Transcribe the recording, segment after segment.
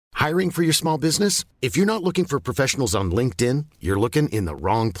Hiring for your small business? If you're not looking for professionals on LinkedIn, you're looking in the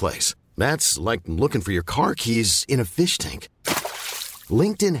wrong place. That's like looking for your car keys in a fish tank.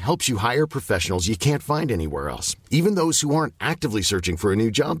 LinkedIn helps you hire professionals you can't find anywhere else, even those who aren't actively searching for a new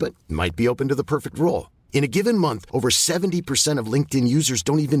job but might be open to the perfect role. In a given month, over 70% of LinkedIn users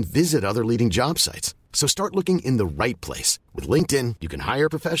don't even visit other leading job sites. So start looking in the right place. With LinkedIn, you can hire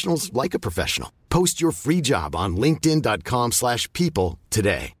professionals like a professional. Post your free job on linkedin.com/people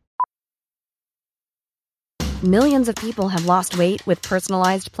today. Millions of people have lost weight with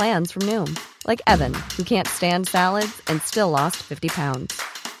personalized plans from Noom. Like Evan, who can't stand salads and still lost 50 pounds.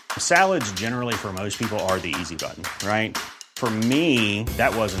 Salads generally for most people are the easy button, right? For me,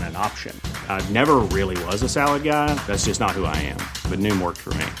 that wasn't an option. I never really was a salad guy. That's just not who I am. But Noom worked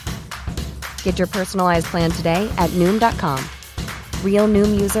for me. Get your personalized plan today at Noom.com. Real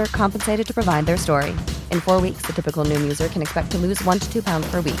Noom user compensated to provide their story. In 4 weeks, the typical Noom user can expect to lose 1 to 2 pounds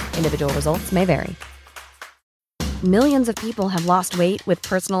per week. Individual results may vary. Millions of people have lost weight with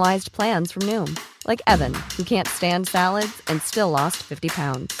personalized plans from Noom. Like Evan, who can't stand salads and still lost 50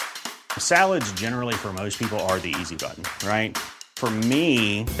 pounds. Salads generally for most people are the easy button, right? For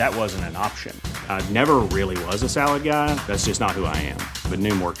me, that wasn't an option. I never really was a salad guy. That's just not who I am. But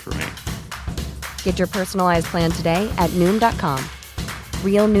Noom worked for me. Get your personalized plan today at Noom.com.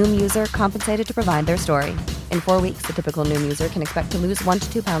 Real Noom user compensated to provide their story. In 4 weeks, the typical Noom user can expect to lose 1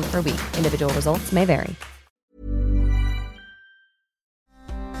 to 2 pounds per week. Individual results may vary.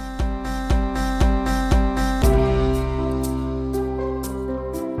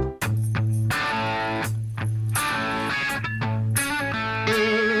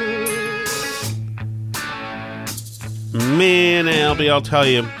 Man, Albie, I'll tell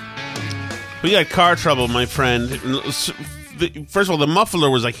you. We got car trouble, my friend. First of all, the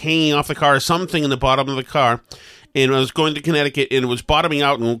muffler was like hanging off the car, something in the bottom of the car. And I was going to Connecticut, and it was bottoming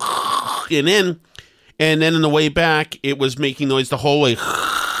out and in. And then on the way back, it was making noise the whole way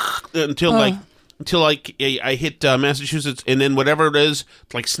until I hit Massachusetts, and then whatever it is,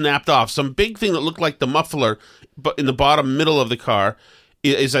 like snapped off. Some big thing that looked like the muffler, but in the bottom middle of the car,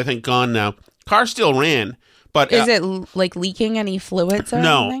 is I think gone now. Car still ran. But is it like leaking any fluids or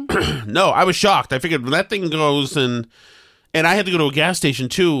anything? No, I was shocked. I figured when that thing goes and I had to go to a gas station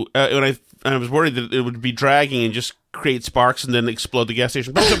too. When I was worried that it would be dragging and just create sparks and then explode the gas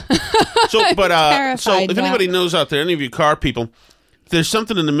station. So if anybody knows out there, any of you car people, there's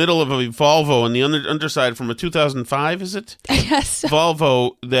something in the middle of a Volvo on the underside from a 2005, is it? Yes.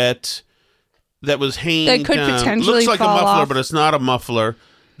 Volvo that was hanging that could down. Potentially looks like fall a muffler, off. but it's not a muffler.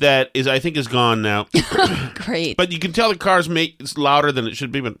 That is, I think, is gone now. Great. But you can tell the car's it's louder than it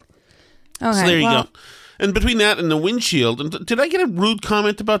should be. But okay, so there you go. And between that and the windshield, and did I get a rude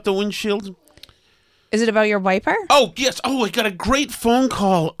comment about the windshield? Is it about your wiper? Oh, yes. Oh, I got a great phone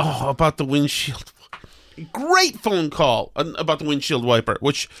call about the windshield. Great phone call about the windshield wiper,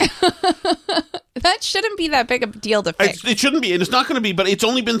 which... That shouldn't be that big a deal to fix. It shouldn't be, and it's not going to be, but it's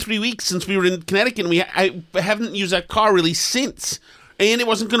only been 3 weeks since we were in Connecticut, and I haven't used that car really since. And it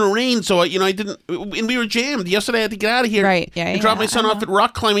wasn't going to rain, so I didn't. And we were jammed. Yesterday, I had to get out of here. Right? Yeah. And drop my son off at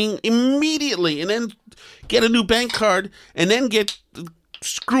rock climbing immediately, and then get a new bank card, and then get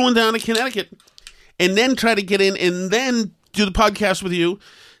screwing down to Connecticut, and then try to get in, and then do the podcast with you.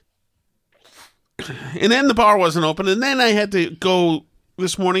 And then the bar wasn't open, and then I had to go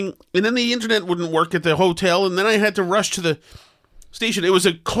this morning, and then the internet wouldn't work at the hotel, and then I had to rush to the station. It was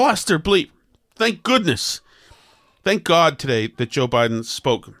a cluster bleep. Thank goodness. Thank God today that Joe Biden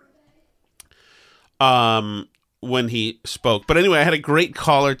spoke when he spoke. But anyway, I had a great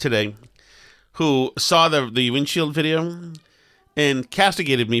caller today who saw the windshield video and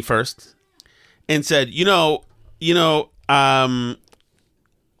castigated me first and said, you can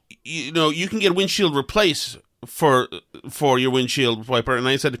get windshield replaced for your windshield wiper. And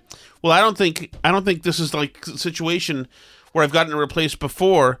I said, well, I don't think this is like a situation where I've gotten it replaced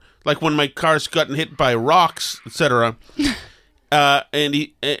before, like when my car's gotten hit by rocks, etc. And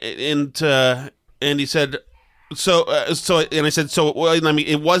he said, and I said, well, I mean,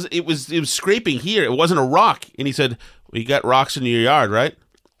 it was scraping here. It wasn't a rock. And he said, well, you got rocks in your yard, right?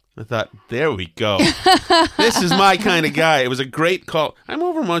 I thought, there we go. This is my kind of guy. It was a great call. I'm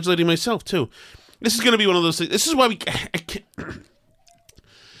overmodulating myself too. This is going to be one of those things. This is why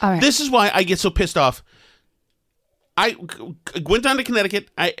All right. This is why I get so pissed off. I went down to Connecticut.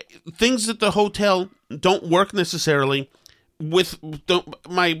 Things at the hotel don't work necessarily with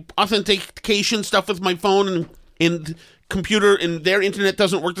my authentication stuff with my phone and computer, and their internet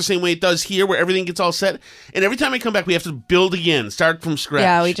doesn't work the same way it does here, where everything gets all set. And every time I come back, we have to build again, start from scratch.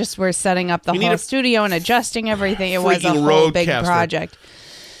 Yeah, we're setting up the whole studio and adjusting everything. It was a whole big project.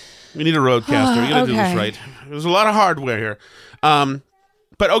 We need a roadcaster. We got to do this Okay. right. There's a lot of hardware here.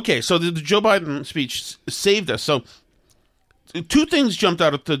 But okay, so the Joe Biden speech saved us. So two things jumped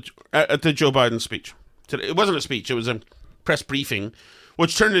out at the Joe Biden speech. It wasn't a speech. It was a press briefing,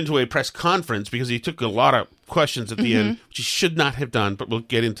 which turned into a press conference because he took a lot of questions at the end, which he should not have done, but we'll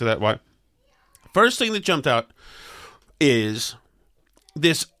get into that. Why? First thing that jumped out is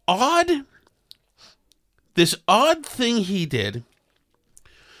this odd thing he did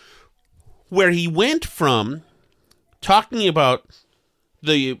where he went from talking about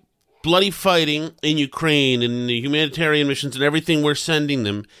the bloody fighting in Ukraine and the humanitarian missions and everything we're sending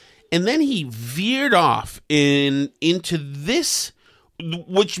them, and then he veered off into this,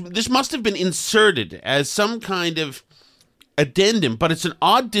 which this must have been inserted as some kind of addendum, but it's an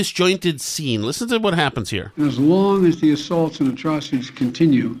odd, disjointed scene. Listen to what happens here. And as long as the assaults and atrocities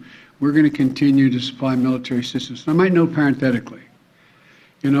continue, we're going to continue to supply military assistance. And I might note parenthetically,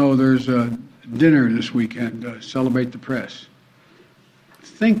 there's a dinner this weekend, Celebrate the Press.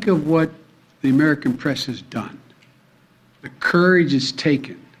 Think of what the American press has done. The courage it's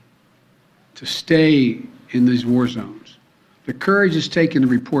taken to stay in these war zones. The courage it's taken to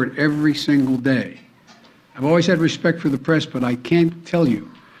report every single day. I've always had respect for the press, but I can't tell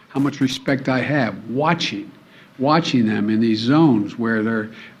you how much respect I have watching them in these zones where they're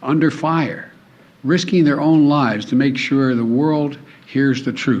under fire, risking their own lives to make sure the world hears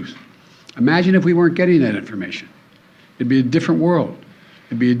the truth. Imagine if we weren't getting that information. It'd be a different world.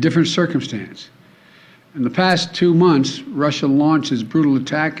 It'd be a different circumstance. In the past 2 months, Russia launched its brutal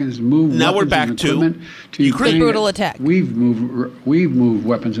attack and has moved Now we're weapons back and to equipment to Ukraine. Brutal attack. We've moved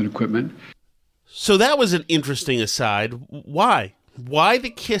weapons and equipment. So that was an interesting aside. Why? Why the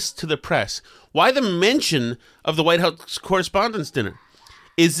kiss to the press? Why the mention of the White House Correspondents' Dinner?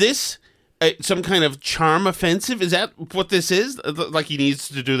 Is this some kind of charm offensive? Is that what this is? Like he needs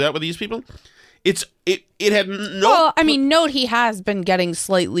to do that with these people? It had no... Well, I mean, note he has been getting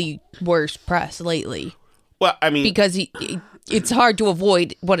slightly worse press lately. Well, I mean... Because it's hard to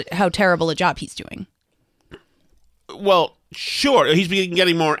avoid how terrible a job he's doing. Well, sure, he's been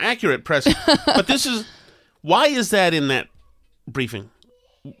getting more accurate press, but this is... Why is that in that briefing?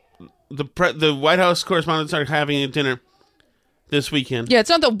 The White House correspondents are having a dinner this weekend. Yeah,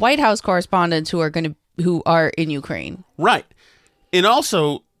 it's not the White House correspondents who are in Ukraine. Right. And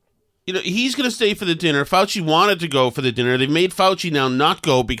also, he's going to stay for the dinner. Fauci wanted to go for the dinner. They've made Fauci now not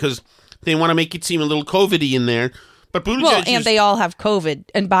go because they want to make it seem a little COVID-y in there. But Buttigieg they all have COVID,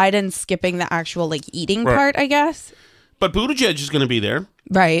 and Biden's skipping the actual eating part, I guess. But Buttigieg is going to be there.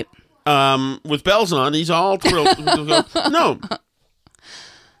 Right. With bells on. He's all thrilled to go. No.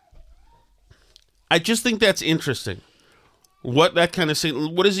 I just think that's interesting. What that kind of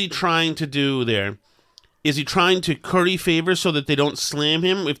thing, what is he trying to do there? Is he trying to curry favor so that they don't slam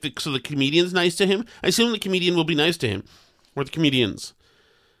him? So the comedian's nice to him? I assume the comedian will be nice to him. Or the comedians.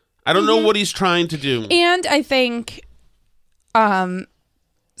 I don't know what he's trying to do. And I think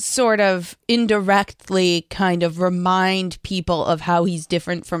sort of indirectly kind of remind people of how he's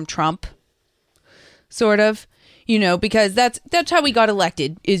different from Trump. Sort of. Because that's how we got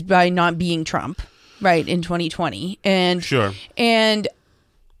elected, is by not being Trump. Right, in 2020. And sure. And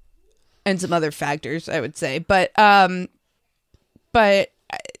some other factors, I would say. But I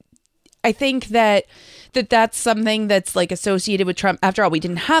think that's something that's associated with Trump. After all, we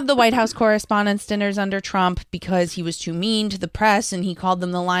didn't have the White House Correspondents' Dinners under Trump because he was too mean to the press, and he called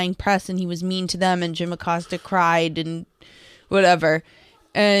them the lying press, and he was mean to them, and Jim Acosta cried and whatever.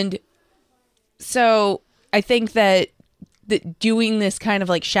 And so I think that doing this kind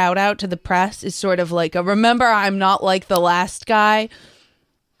of shout out to the press is sort of a remember, I'm not like the last guy.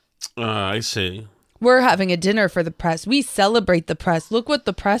 I see. We're having a dinner for the press. We celebrate the press. Look what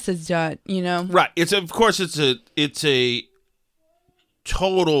the press has done, Right. It's a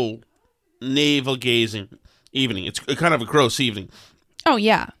total navel gazing evening. It's kind of a gross evening. Oh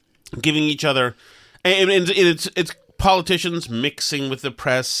yeah. Giving each other, and it's politicians mixing with the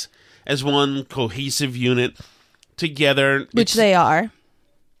press as one cohesive unit. Together, which they are.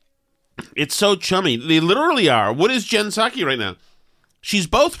 It's so chummy. They literally are. What is Jen Psaki right now? She's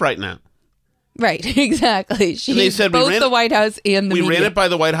both right now. Right, exactly. She's both the White House and the media. We ran it by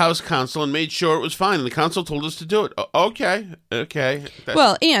the White House counsel and made sure it was fine. And the counsel told us to do it. Okay.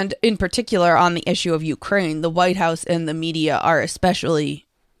 Well, and in particular on the issue of Ukraine, the White House and the media are especially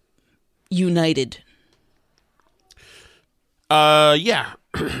united. Yeah.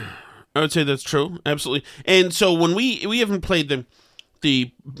 I would say that's true, absolutely. And so when we haven't played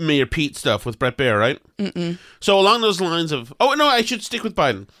the Mayor Pete stuff with Bret Baier, right? Mm-mm. So along those lines of, I should stick with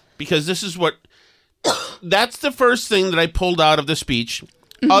Biden because this is what, that's the first thing that I pulled out of the speech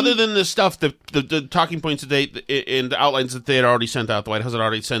Other than the stuff, the talking points that they and the outlines that they had already sent out, the White House had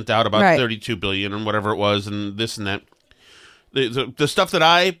already sent out about $32 billion and whatever it was, and this and that. The stuff that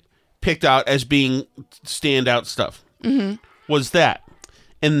I picked out as being standout stuff was that,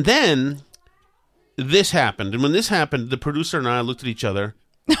 and then this happened. And when this happened, the producer and I looked at each other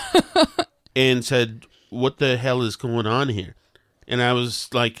and said, "What the hell is going on here?" And I was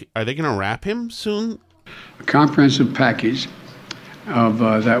like, "Are they going to wrap him soon?" A comprehensive package of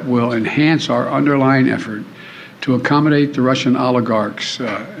that will enhance our underlying effort to accommodate the Russian oligarchs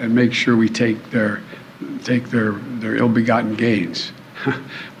and make sure we take their ill-begotten gains.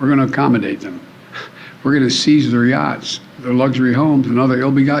 We're going to accommodate them. We're going to seize their yachts, their luxury homes, and other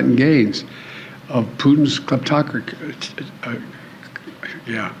ill-begotten gains of Putin's kleptocracy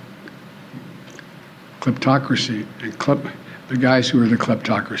and the guys who are the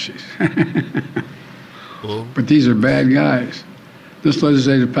kleptocracies. But these are bad guys. This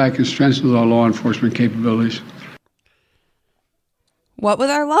legislative package strengthens our law enforcement capabilities. What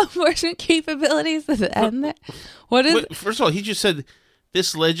with our law enforcement capabilities? Does it end there? What is? First of all, he just said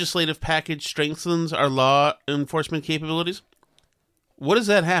this legislative package strengthens our law enforcement capabilities. What does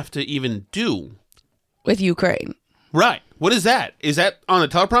that have to even do with Ukraine? Right. What is that? Is that on a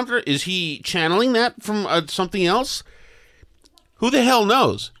teleprompter? Is he channeling that from something else? Who the hell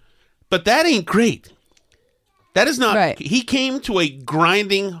knows? But that ain't great. That is not. Right. He came to a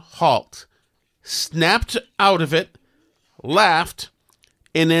grinding halt, snapped out of it, laughed,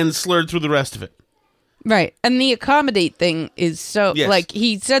 and then slurred through the rest of it. Right. And the accommodate thing is so, Yes. like,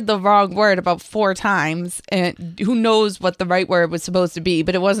 he said the wrong word about 4 times, and who knows what the right word was supposed to be,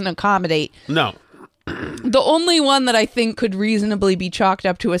 but it wasn't accommodate. No. The only one that I think could reasonably be chalked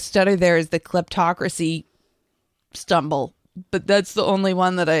up to a stutter there is the kleptocracy stumble. But that's the only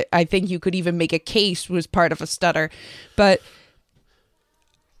one that I think you could even make a case was part of a stutter. But,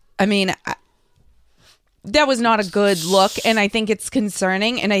 I mean, that was not a good look, and I think it's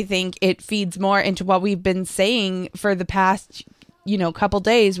concerning, and I think it feeds more into what we've been saying for the past, couple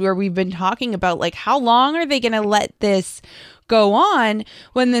days, where we've been talking about, like, how long are they going to let this go on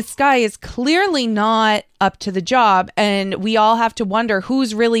when this guy is clearly not up to the job, and we all have to wonder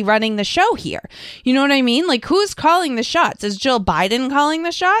who's really running the show here. You know what I mean? Like, who's calling the shots? Is Jill Biden calling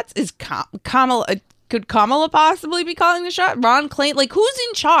the shots? Is Kamala... Could Kamala possibly be calling the shot? Ron Klain? Like, who's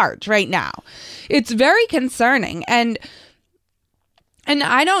in charge right now? It's very concerning. And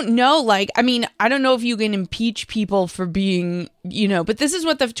I don't know, I don't know if you can impeach people for being, but this is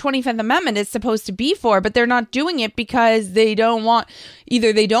what the 25th Amendment is supposed to be for, but they're not doing it because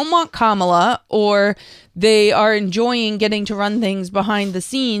either they don't want Kamala, or they are enjoying getting to run things behind the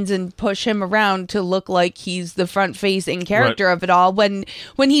scenes and push him around to look like he's the front-facing character of it all, when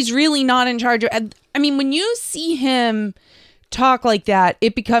he's really not in charge of... I mean, when you see him talk like that,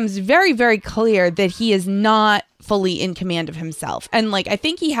 it becomes very, very clear that he is not fully in command of himself. And, I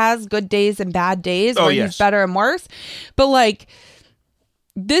think he has good days and bad days where he's better and worse. But,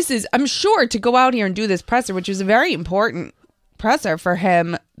 this is, I'm sure, to go out here and do this presser, which is a very important presser for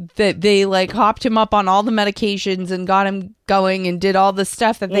him, that they hopped him up on all the medications and got him going and did all the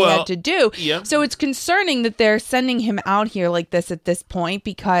stuff that they had to do. Yeah. So it's concerning that they're sending him out here like this at this point,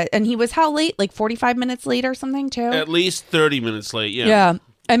 and he was how late? 45 minutes late or something too? At least 30 minutes late, yeah. Yeah.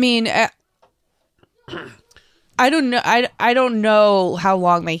 I mean, I don't know. I don't know how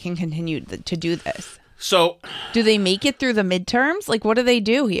long they can continue to do this. So, do they make it through the midterms? What do they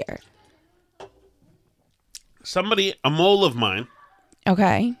do here? a mole of mine,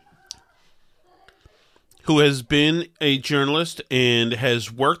 okay, who has been a journalist and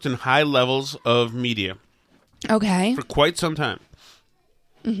has worked in high levels of media, okay, for quite some time,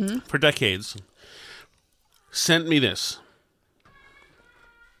 for decades, sent me this.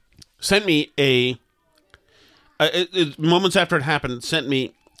 Sent me moments after it happened, sent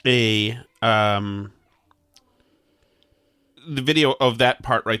me the video of that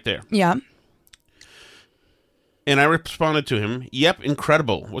part right there. Yeah. And I responded to him, "Yep,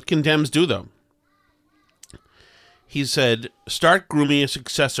 incredible. What can Dems do, though?" He said, "Start grooming a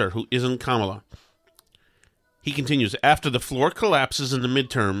successor who isn't Kamala." He continues, "After the floor collapses in the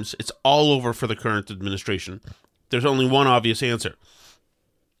midterms, it's all over for the current administration. There's only one obvious answer."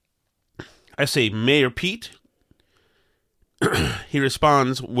 I say, "Mayor Pete?" He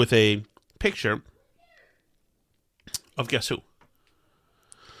responds with a picture of guess who?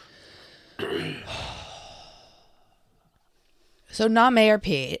 So not Mayor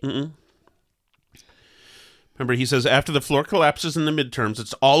Pete. Mm-mm. Remember, he says, after the floor collapses in the midterms,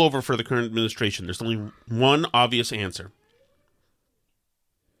 it's all over for the current administration. There's only one obvious answer.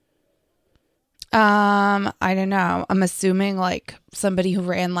 I don't know. I'm assuming like somebody who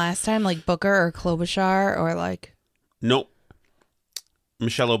ran last time, like Booker or Klobuchar, or like. Nope.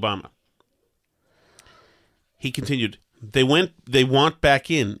 Michelle Obama. He continued, They want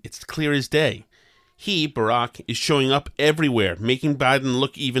back in. It's clear as day. He, Barack, is showing up everywhere, making Biden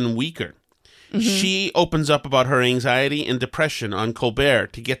look even weaker. Mm-hmm. She opens up about her anxiety and depression on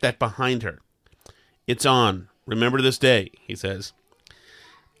Colbert to get that behind her. It's on. Remember this day, he says.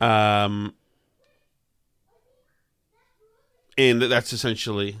 And that's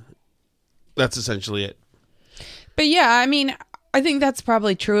essentially it. But yeah, I mean, I think that's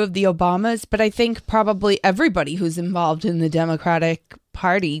probably true of the Obamas, but I think probably everybody who's involved in the Democratic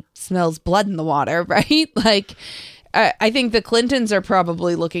Party smells blood in the water, right? Like, I think the Clintons are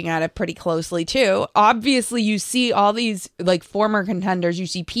probably looking at it pretty closely too. Obviously, you see all these like former contenders. You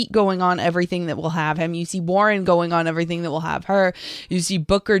see Pete going on everything that will have him. You see Warren going on everything that will have her. You see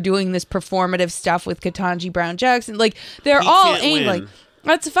Booker doing this performative stuff with Ketanji Brown Jackson. Like they're all angling.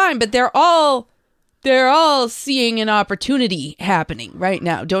 That's fine, but they're all seeing an opportunity happening right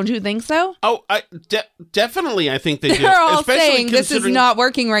now. Don't you think so? Oh, definitely. I think they do. They're all saying this is not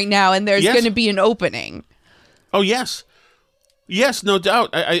working right now, and there's going to be an opening. Oh, yes. Yes, no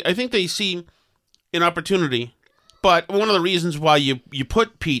doubt. I think they see an opportunity. But one of the reasons why you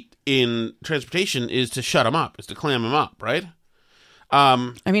put Pete in transportation is to shut him up, is to clam him up, right?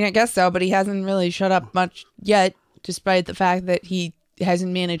 I mean, I guess so, but he hasn't really shut up much yet, despite the fact that he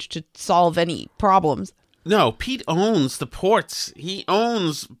hasn't managed to solve any problems. No, Pete owns the ports. He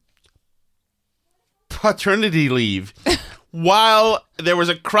owns paternity leave. While there was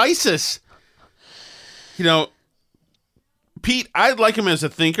a crisis, you know, Pete, I like him as a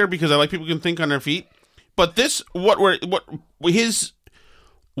thinker because I like people who can think on their feet. But this, what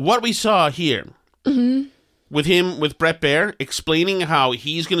we saw here with him, with Bret Baier, explaining how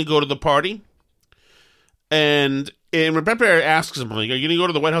he's going to go to the party, and Bret Baier asks him, like, "Are you going to go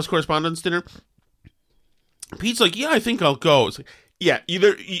to the White House Correspondents' Dinner?" Pete's like, "Yeah, I think I'll go." It's like, yeah,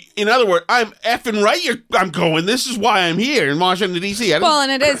 in other words, I'm effing right. I'm going. This is why I'm here in Washington D.C. Well,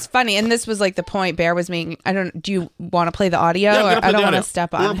 and it is funny, and this was like the point Baier was making. Do you want to play the audio? Yeah, or I don't want to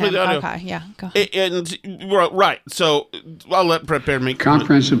step on him. Okay, yeah, go ahead. And right, so I'll let Bret Baier make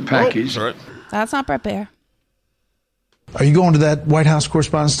comprehensive package. Oh, that's not Bret Baier. Are you going to that White House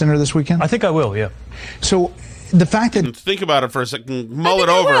Correspondents' Dinner this weekend? I think I will. Yeah. So the fact that think about it for a second, mull it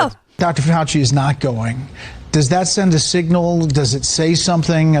over. Dr. Fauci is not going. Does that send a signal? Does it say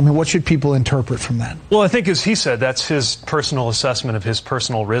something? I mean, what should people interpret from that? Well, I think, as he said, that's his personal assessment of his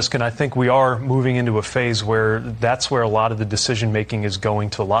personal risk. And I think we are moving into a phase where that's where a lot of the decision making is going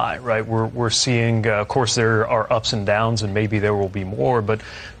to lie, right? We're seeing, of course, there are ups and downs, and maybe there will be more. But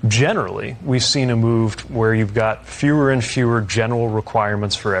generally, we've seen a move where you've got fewer and fewer general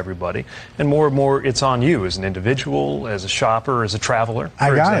requirements for everybody. And more, it's on you as an individual, as a shopper, as a traveler.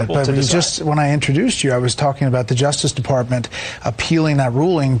 I got it. But just when I introduced you, I was talking about the Justice Department appealing that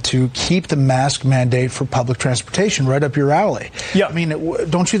ruling to keep the mask mandate for public transportation right up your alley. Yeah. I mean,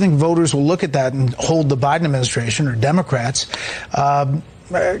 don't you think voters will look at that and hold the Biden administration or Democrats kind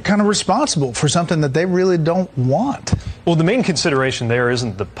of responsible for something that they really don't want? Well, the main consideration there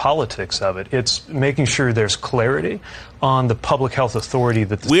isn't the politics of it. It's making sure there's clarity on the public health authority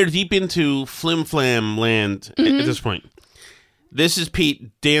that we're deep into flim-flam land at this point. This is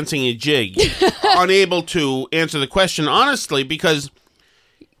Pete dancing a jig, unable to answer the question honestly because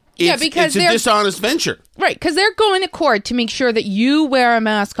it's a dishonest venture. Right, because they're going to court to make sure that you wear a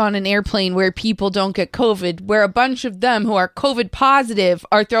mask on an airplane where people don't get COVID, where a bunch of them who are COVID positive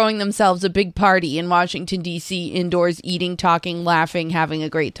are throwing themselves a big party in Washington, D.C., indoors, eating, talking, laughing, having a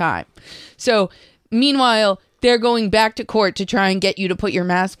great time. So, meanwhile, they're going back to court to try and get you to put your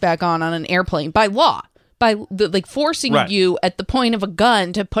mask back on an airplane by law. By forcing you at the point of a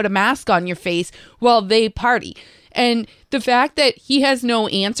gun to put a mask on your face while they party. And the fact that he has no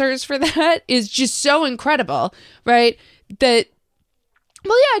answers for that is just so incredible, right? That,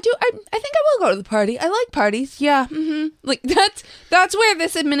 well, yeah, I think I will go to the party. I like parties. Yeah. Like that's where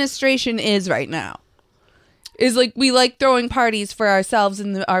this administration is right now. Is like we like throwing parties for ourselves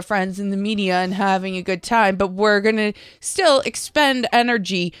and our friends in the media and having a good time, but we're going to still expend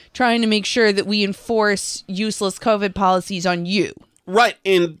energy trying to make sure that we enforce useless COVID policies on you. Right,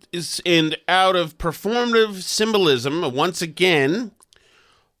 and out of performative symbolism, once again,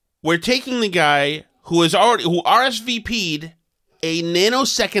 we're taking the guy who RSVP'd a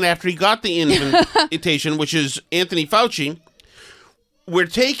nanosecond after he got the invitation, which is Anthony Fauci. We're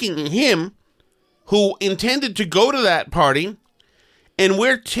taking him, who intended to go to that party, and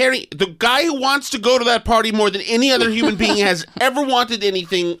we're tearing the guy who wants to go to that party more than any other human being has ever wanted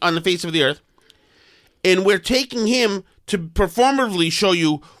anything on the face of the earth. And we're taking him to performatively show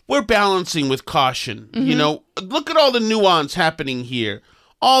you we're balancing with caution. You know, look at all the nuance happening here.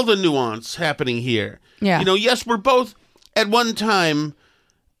 All the nuance happening here. Yeah. You know, yes, we're both at one time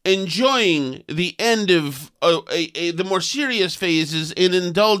enjoying the end of the more serious phases and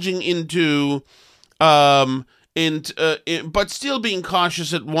indulging into, but still being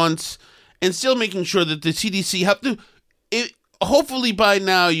cautious at once and still making sure that the CDC have to. Hopefully by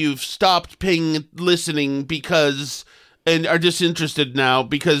now you've stopped listening and are disinterested now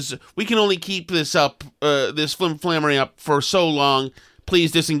because we can only keep this up, this flammery up for so long.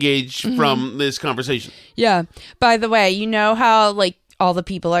 Please disengage from this conversation. Yeah. By the way, you know how like all the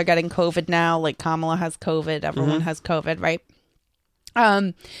people are getting COVID now? Like Kamala has COVID. Everyone has COVID, right?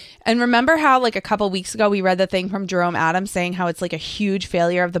 And remember how like a couple weeks ago we read the thing from Jerome Adams saying how it's like a huge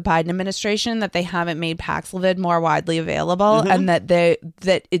failure of the Biden administration that they haven't made Paxlovid more widely available and that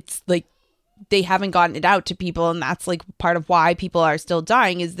it's like they haven't gotten it out to people, and that's like part of why people are still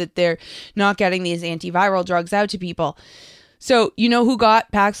dying is that they're not getting these antiviral drugs out to people. So you know who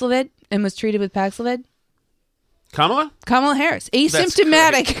got Paxlovid and was treated with Paxlovid? Kamala Harris,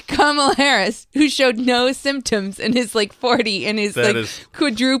 asymptomatic Kamala Harris, who showed no symptoms and is like 40 and is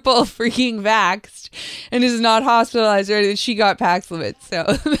quadruple freaking vaxxed and is not hospitalized or anything. She got Paxlovid, so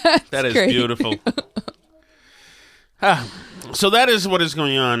that is great. Beautiful. So that is what is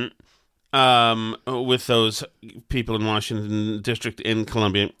going on with those people in Washington District in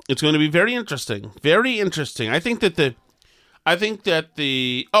Columbia. It's going to be very interesting. Very interesting. I think that the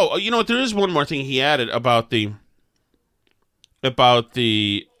you know what? There is one more thing he added about the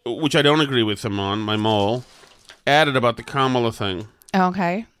which I don't agree with him on. My mole added about the Kamala thing.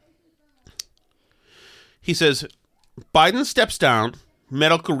 Okay. He says Biden steps down,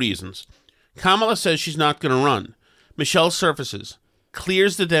 medical reasons. Kamala says she's not going to run. Michelle surfaces,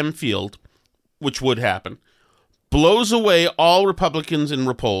 clears the Dem field, which would happen, blows away all Republicans in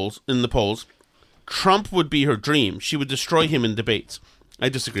the polls. Trump would be her dream. She would destroy him in debates. I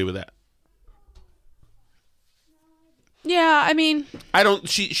disagree with that. Yeah, I mean,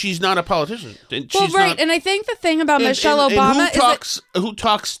 she's not a politician. She's right, and I think the thing about Michelle Obama is who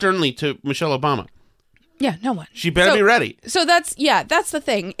talks sternly to Michelle Obama? Yeah, no one. She better be ready. So that's the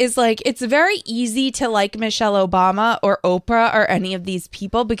thing is like it's very easy to like Michelle Obama or Oprah or any of these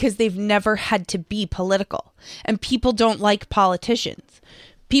people because they've never had to be political, and people don't like politicians.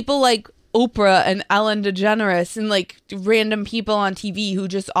 People like Oprah and Ellen DeGeneres and like random people on TV who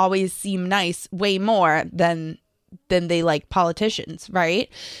just always seem nice way more than they like politicians, right?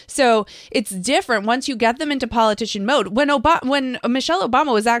 So it's different once you get them into politician mode. When Michelle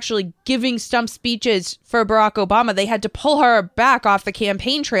Obama was actually giving stump speeches for Barack Obama, they had to pull her back off the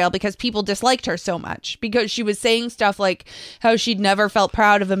campaign trail because people disliked her so much because she was saying stuff like how she'd never felt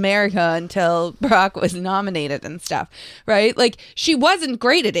proud of America until Barack was nominated and stuff, right? Like she wasn't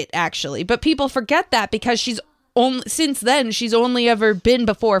great at it actually, but people forget that because since then she's only ever been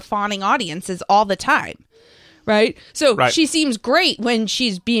before fawning audiences all the time. Right. So She seems great when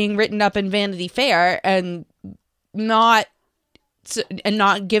she's being written up in Vanity Fair and not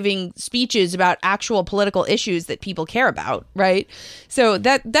giving speeches about actual political issues that people care about. Right. So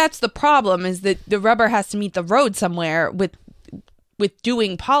that's the problem is that the rubber has to meet the road somewhere with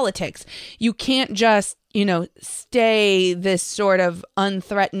doing politics. You can't just, stay this sort of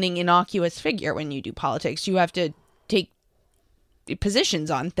unthreatening, innocuous figure when you do politics. You have to take positions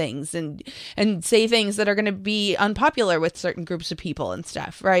on things and say things that are going to be unpopular with certain groups of people and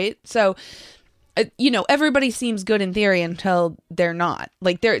stuff, right? So everybody seems good in theory until they're not.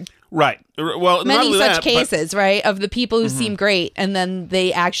 Like they're right. Well, many such cases, right, of the people who seem great and then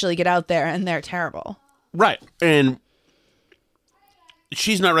they actually get out there and they're terrible. Right. And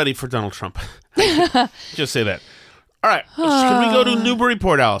she's not ready for Donald Trump. Just say that. All right. Can we go to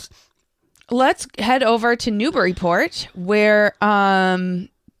Newburyport, Alice? Let's head over to Newburyport, where,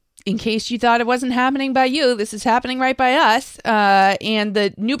 in case you thought it wasn't happening by you, this is happening right by us. And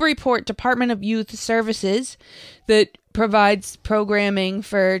the Newburyport Department of Youth Services that provides programming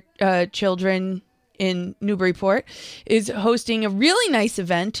for children in Newburyport is hosting a really nice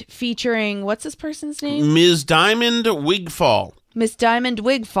event featuring, what's this person's name? Ms. Diamond Wigfall. Miss Diamond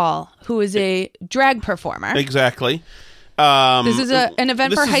Wigfall, who is a drag performer. Exactly. This is an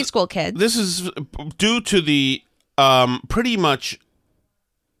event for high school kids. This is due to the pretty much,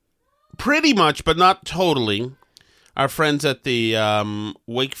 but not totally, our friends at the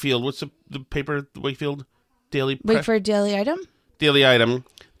Wakefield. What's the paper? Wakefield Daily. Wakefield Daily Item. Daily Item.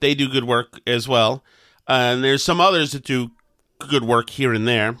 They do good work as well, and there's some others that do good work here and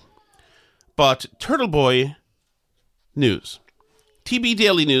there. But Turtle Boy News,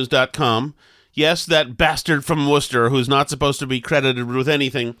 tbdailynews.com. Yes, that bastard from Worcester who's not supposed to be credited with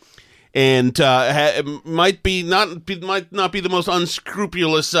anything, and might not be the most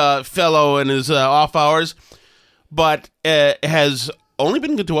unscrupulous fellow in his off hours, but has only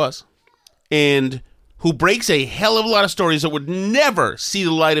been good to us, and who breaks a hell of a lot of stories that would never see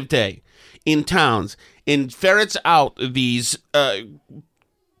the light of day in towns, and ferrets out these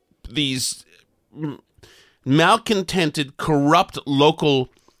malcontented, corrupt local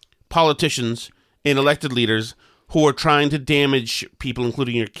politicians and elected leaders who are trying to damage people,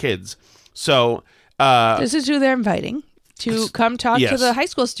 including your kids. So this is who they're inviting to come talk to the high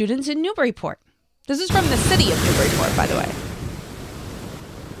school students in Newburyport. This is from the city of Newburyport, by the way.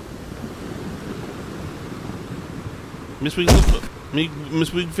 Miss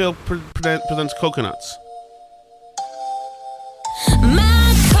Wigfield presents Coconuts.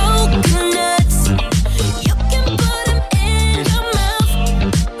 My coconuts, you can put them in your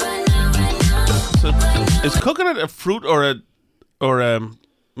mouth. Right now. So, is coconut a fruit or a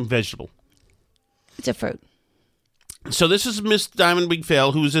vegetable? It's a fruit. So this is Miss Diamond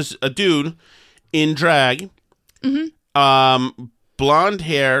Wigfield, who's a dude in drag, blonde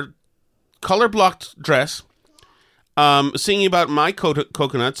hair, color blocked dress, singing about my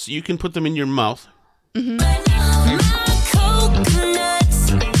coconuts. You can put them in your mouth. My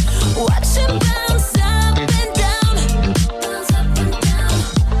coconuts, watch them bounce up and down. Bounce up and down,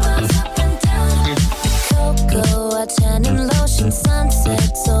 bounce up and down. Cocoa, tannin lotion,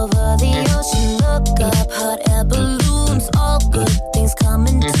 sunsets over the ocean. Look up, hot air balloons, all good things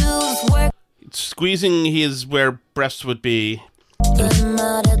coming to work. Squeezing is where breasts would be. Them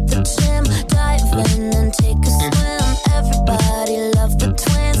out at the gym, dive in and take a swim. Everybody love the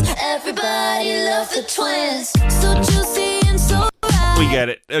twins. Everybody love the twins. So juicy and so right. We get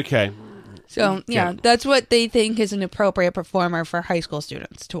it. Okay. So, yeah, that's what they think is an appropriate performer for high school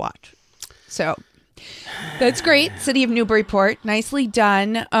students to watch. So, that's great. City of Newburyport. Nicely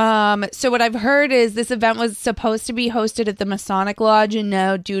done. So what I've heard is this event was supposed to be hosted at the Masonic Lodge, and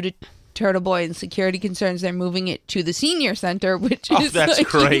now due to Turtle Boy and security concerns, they're moving it to the senior center, which is that's like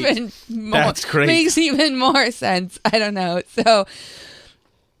great. Even more, That's great. Makes even more sense. I don't know. So,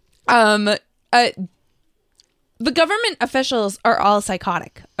 the government officials are all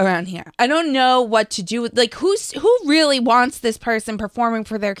psychotic around here. I don't know what to do with, like, who really wants this person performing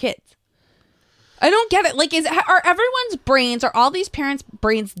for their kids? I don't get it. Like, are everyone's brains, are all these parents'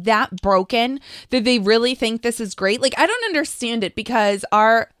 brains that broken that they really think this is great? Like, I don't understand it, because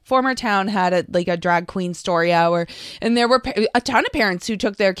our former town had a drag queen story hour, and there were a ton of parents who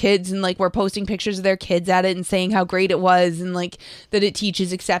took their kids and like were posting pictures of their kids at it and saying how great it was, and like that it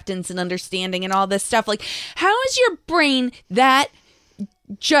teaches acceptance and understanding and all this stuff. Like, how is your brain that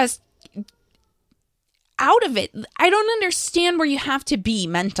just out of it? I don't understand where you have to be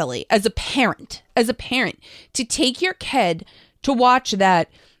mentally as a parent to take your kid to watch that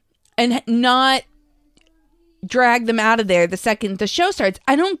and not drag them out of there the second the show starts.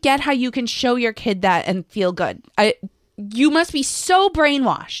 I don't get how you can show your kid that and feel good. You must be so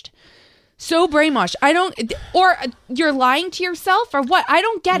brainwashed. Or you're lying to yourself, or what? I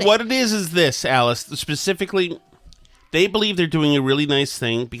don't get it. What it is this, Alice, specifically, they believe they're doing a really nice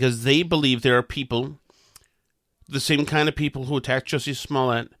thing because they believe there are people, the same kind of people who attacked Jussie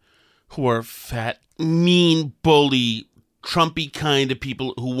Smollett, who are fat, mean, bully, Trumpy kind of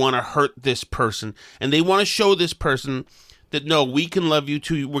people who want to hurt this person. And they want to show this person that, no, we can love you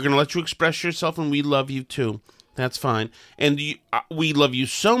too. We're going to let you express yourself, and we love you too. That's fine. And we love you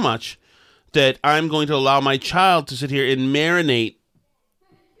so much that I'm going to allow my child to sit here and marinate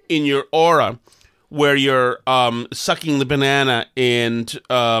in your aura, where you're sucking the banana and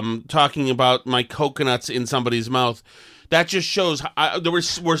talking about my coconuts in somebody's mouth. That just shows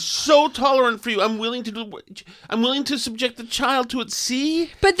we're so tolerant for you. I'm willing to subject the child to it.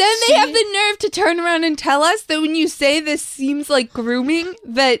 See? But then they have the nerve to turn around and tell us that when you say this seems like grooming,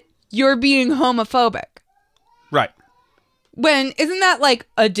 that you're being homophobic. Right. When isn't that like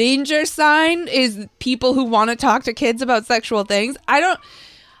a danger sign? Is people who want to talk to kids about sexual things?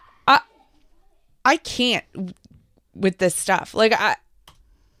 I can't with this stuff. Like,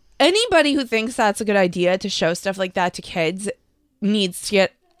 anybody who thinks that's a good idea to show stuff like that to kids needs to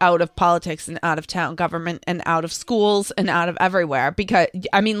get out of politics and out of town government and out of schools and out of everywhere, because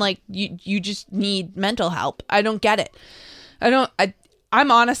I mean, like, you just need mental help. I don't get it.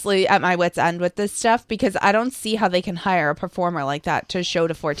 I'm honestly at my wit's end with this stuff, because I don't see how they can hire a performer like that to show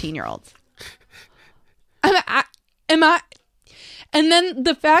to 14-year-olds. And then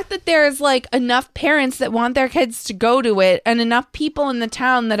the fact that there's like enough parents that want their kids to go to it and enough people in the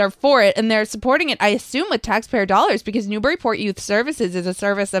town that are for it and they're supporting it, I assume with taxpayer dollars, because Newburyport Youth Services is a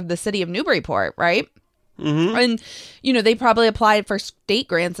service of the city of Newburyport, right? Mm-hmm. And, you know, they probably applied for state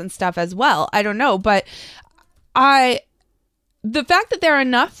grants and stuff as well. I don't know. But the fact that there are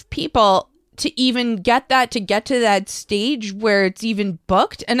enough people to even get to that stage where it's even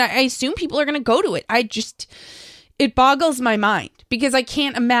booked, and I assume people are going to go to it. It boggles my mind because I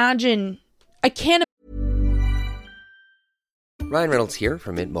can't imagine. Ryan Reynolds here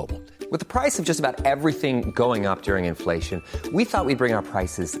from Mint Mobile. With the price of just about everything going up during inflation, we thought we'd bring our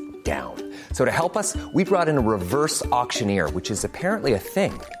prices down. So to help us, we brought in a reverse auctioneer, which is apparently a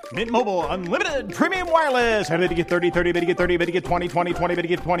thing. Mint Mobile Unlimited Premium Wireless. How to get 30, 30, bit to get 30, bit to get 20, 20, 20, bit to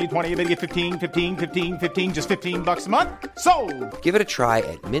get 20, 20, bit to get 15, 15, 15, 15, just $15 a month? Sold! Give it a try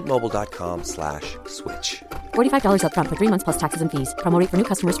at mintmobile.com/switch. $45 up front for 3 months plus taxes and fees. Promo rate for new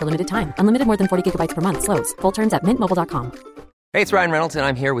customers for limited time. Unlimited more than 40 gigabytes per month. Slows full terms at mintmobile.com. Hey, it's Ryan Reynolds, and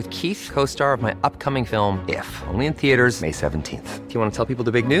I'm here with Keith, co-star of my upcoming film, If, only in theaters May 17th. Do you want to tell people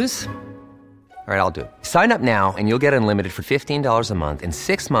the big news? All right, I'll do it. Sign up now and you'll get unlimited for $15 a month and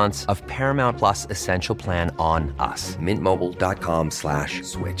 6 months of Paramount Plus Essential Plan on us.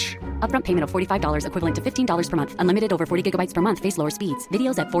 mintmobile.com/switch. Upfront payment of $45 equivalent to $15 per month. Unlimited over 40 gigabytes per month. Face lower speeds.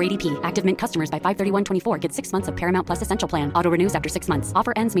 Videos at 480p. Active Mint customers by 531.24 get 6 months of Paramount Plus Essential Plan. Auto renews after 6 months.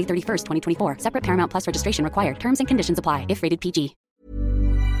 Offer ends May 31st, 2024. Separate Paramount Plus registration required. Terms and conditions apply if rated PG.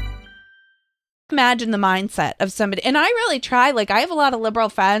 Imagine the mindset of somebody, and I really try, like I have a lot of liberal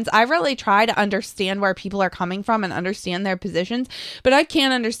friends, I really try to understand where people are coming from and understand their positions, but I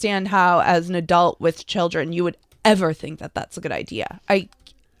can't understand how as an adult with children you would ever think that that's a good idea.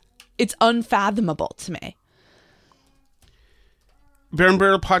 It's unfathomable to me.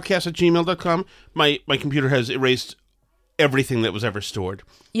 BaronBarrelPodcast@gmail.com. My computer has erased everything that was ever stored.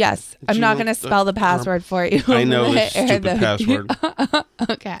 Yes, I'm not going to spell the password for you. I know this stupid password.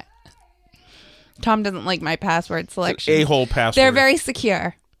 Okay. Tom doesn't like my password selection. A-hole password. They're very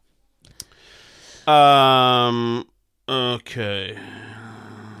secure. Okay.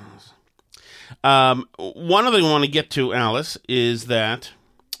 One other thing I want to get to, Alice, is that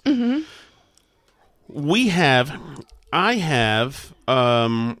I have,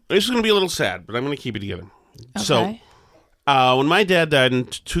 this is going to be a little sad, but I'm going to keep it together. Okay. So, when my dad died in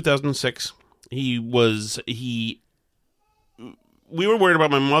 2006, we were worried about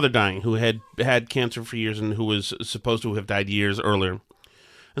my mother dying, who had had cancer for years and who was supposed to have died years earlier.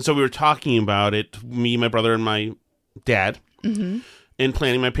 And so we were talking about it, me, my brother, and my dad, and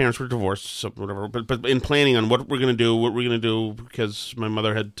planning. My parents were divorced, so whatever. But in planning on what we're going to do, because my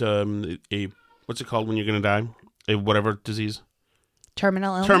mother had what's it called when you're going to die? A whatever disease?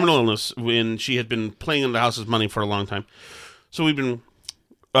 Terminal illness, when she had been playing in the house's money for a long time. So we've been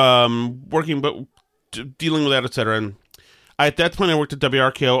working, but dealing with that, etc. And at that point, I worked at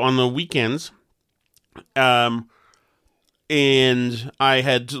WRKO on the weekends, and I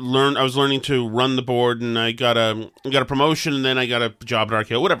was learning to run the board, and I got a promotion, and then I got a job at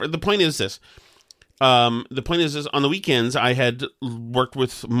RKO. Whatever. The point is this. On the weekends, I had worked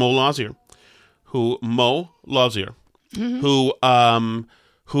with Mo Lazier, who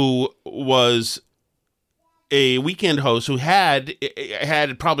was a weekend host who had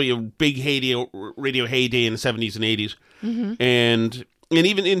probably a big radio heyday in the 70s and 80s. And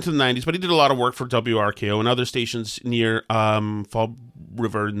even into the 90s, but he did a lot of work for WRKO and other stations near Fall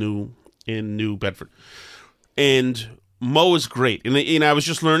River, in New Bedford. And Mo was great. And I was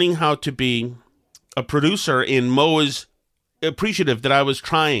just learning how to be a producer, and Mo was appreciative that I was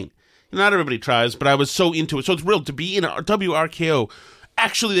trying. Not everybody tries, but I was so into it. So it's real to be in WRKO.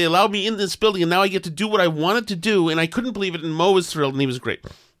 Actually, they allowed me in this building, and now I get to do what I wanted to do, and I couldn't believe it, and Mo was thrilled, and he was great.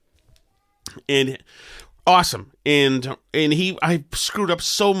 And awesome. And I screwed up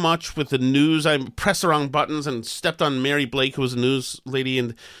so much with the news. I pressed the wrong buttons and stepped on Mary Blake, who was a news lady,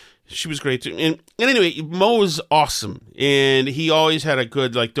 and she was great too. And anyway, Mo was awesome. And he always had a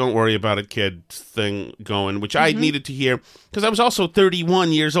good, don't worry about it, kid thing going, which I needed to hear, because I was also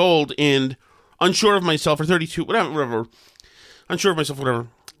 31 years old and unsure of myself, or 32, whatever. Unsure of myself, whatever.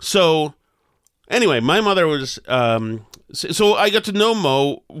 So anyway, my mother was... So I got to know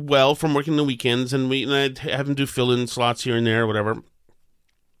Mo well from working the weekends, and I'd have him do fill-in slots here and there, whatever.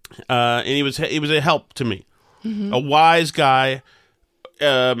 And he was a help to me. A wise guy,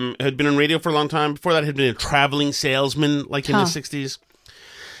 had been in radio for a long time. Before that, had been a traveling salesman, in the 60s.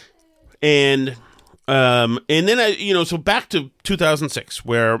 And then so back to 2006,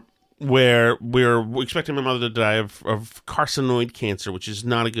 where we're expecting my mother to die of carcinoid cancer, which is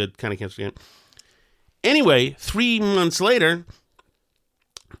not a good kind of cancer. Anyway, 3 months later,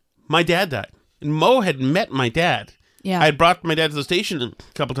 my dad died. And Mo had met my dad. Yeah. I had brought my dad to the station a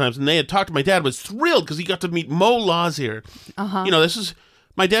couple times, and they had talked to my dad. Was thrilled because he got to meet Mo Lazier. Uh-huh. You know, this is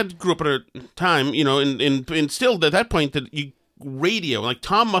my dad grew up at a time, you know, and still at that point that radio, like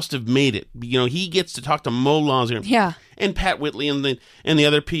Tom must have made it. You know, he gets to talk to Mo Lazier, Yeah. and Pat Whitley and the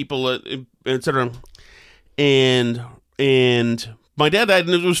other people, etc. And my dad died,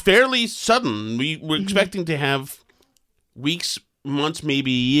 and it was fairly sudden. We were expecting to have weeks, months,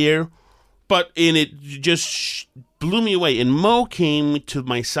 maybe a year, but it just blew me away. And Mo came to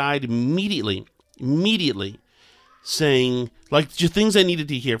my side immediately, saying, like, just things I needed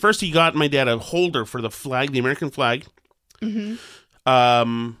to hear. First, he got my dad a holder for the flag, the American flag, that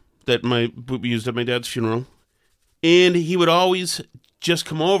we used at my dad's funeral. And he would always just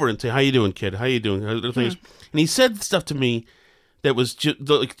come over and say, "How you doing, kid? How you doing?" Other things. And he said stuff to me that was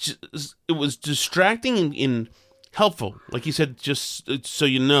it was distracting and helpful. Like he said, just so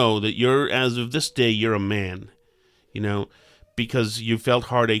you know that you're, as of this day, you're a man, you know, because you felt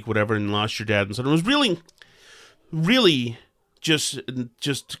heartache, whatever, and lost your dad. And so it was really just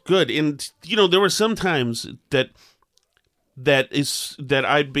good. And, you know, there were some times that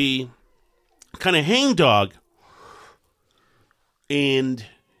I'd be kind of hangdog and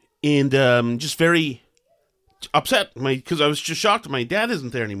just very upset because I was just shocked my dad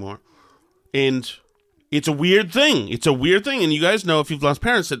isn't there anymore. And it's a weird thing. And you guys know, if you've lost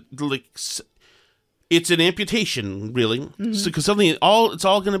parents, that like it's an amputation, really, because it's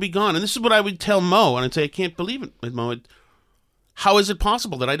all going to be gone. And this is what I would tell Mo, and I'd say, I can't believe it, Mo. How is it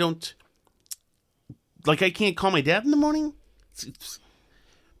possible that I don't, like, I can't call my dad in the morning?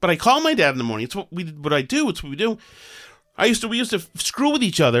 But I call my dad in the morning. It's what I do. It's what we do. We used to screw with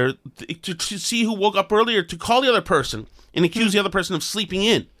each other to see who woke up earlier, to call the other person and accuse the other person of sleeping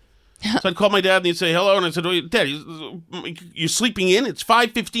in. So I'd call my dad and he'd say hello, and I said, "Oh, Dad, you're sleeping in? It's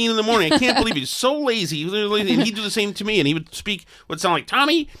 5:15 in the morning. I can't believe he's so lazy." And he'd do the same to me, and he would sound like,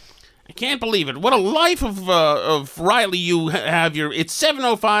 "Tommy, I can't believe it. What a life of Riley you have. It's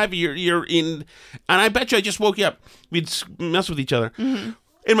 7:05. You're in, and I bet you I just woke you up." We'd mess with each other, and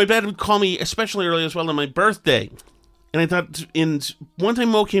my dad would call me especially early as well on my birthday. And I thought, and one time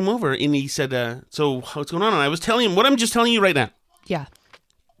Mo came over and he said, "So what's going on?" And I was telling him what I'm just telling you right now. Yeah.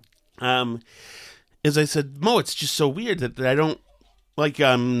 As I said, Mo, it's just so weird that I don't, like,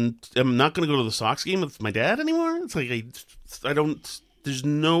 I'm not going to go to the Sox game with my dad anymore. It's like, I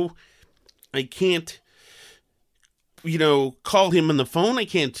can't, you know, call him on the phone. I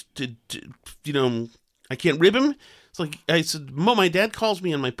can't, I can't rib him. It's like, I said, Mo, my dad calls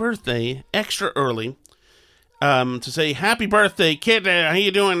me on my birthday extra early, to say, "Happy birthday, kid. How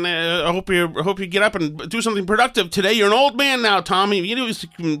you doing? I hope you get up and do something productive today. You're an old man now, Tommy." You know, he used to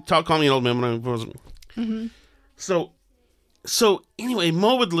call me an old man when I wasn't. So anyway,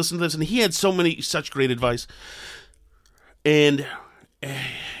 Mo would listen to this, and he had such great advice. And then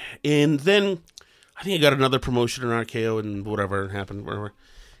I think I got another promotion in RKO, and whatever happened, whatever.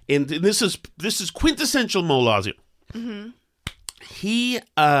 And this is quintessential Mo Lazier. He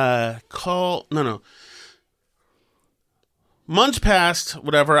months passed,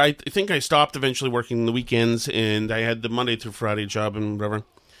 whatever. I think I stopped eventually working the weekends, and I had the Monday through Friday job and whatever.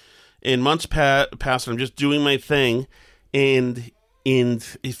 And months passed, and I'm just doing my thing, and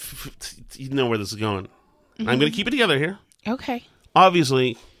if you know where this is going. I'm going to keep it together here. Okay.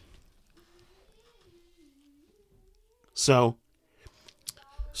 Obviously. So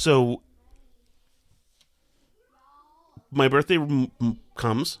my birthday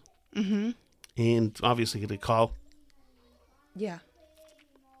comes, and obviously get a call. Yeah.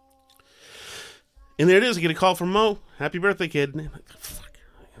 And there it is. I get a call from Mo. "Happy birthday, kid." And I'm like, fuck.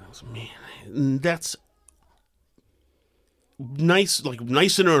 Man. And that's nice, like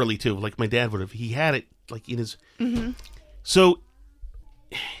nice and early too. Like my dad would have. He had it like in his. So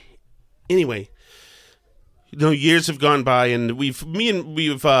anyway, you know, years have gone by, and we have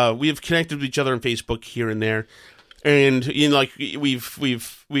connected with each other on Facebook here and there, and you know, like we've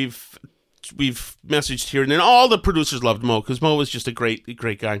messaged here, and then all the producers loved Mo because Mo was just a great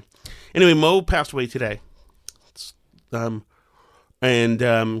guy. Anyway, Mo passed away today. And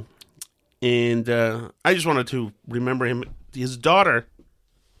I just wanted to remember him. His daughter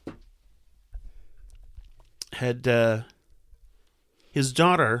had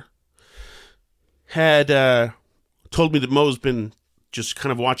told me that Mo's been just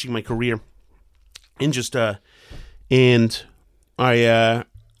kind of watching my career, and just that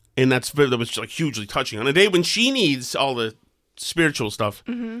was like hugely touching on a day when she needs all the spiritual stuff.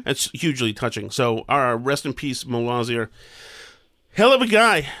 That's hugely touching. So our rest in peace, Mo Lazier. Hell of a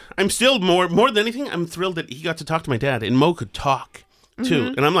guy. I'm still more than anything, I'm thrilled that he got to talk to my dad, and Mo could talk. too.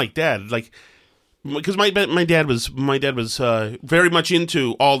 Mhm. And I'm like, Dad, like, because my dad was very much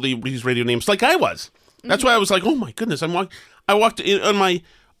into all these radio names, like I was. That's why I was like, oh my goodness, I walked in on my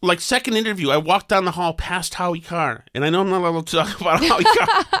second interview. I walked down the hall past Howie Carr, and I know I'm not allowed to talk about Howie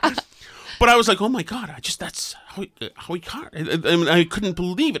Carr, but I was like, oh my God, that's Howie Carr. And I couldn't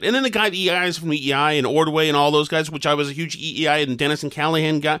believe it. And then the guys from EEI and Ordway and all those guys, which I was a huge EEI and Dennis and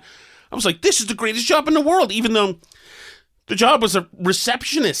Callahan guy. I was like, this is the greatest job in the world, even though the job was a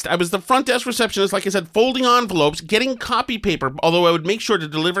receptionist. I was the front desk receptionist, like I said, folding envelopes, getting copy paper, although I would make sure to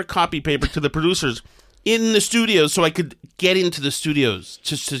deliver copy paper to the producers in the studios so I could get into the studios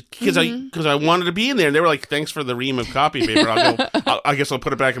just because I wanted to be in there. And they were like, thanks for the ream of copy paper. I guess I'll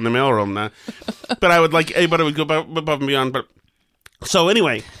put it back in the mailroom now. But I would go above and beyond. But so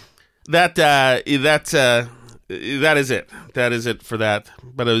anyway, that is it. That is it for that.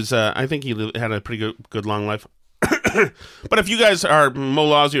 But it was, I think he had a pretty good long life. But if you guys are Mo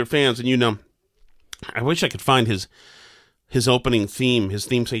Lazier fans and you know, I wish I could find his opening theme, his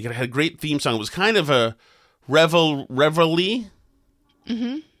theme song. He had a great theme song. It was kind of a reveille.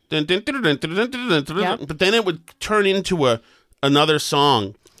 Mm-hmm. But then it would turn into another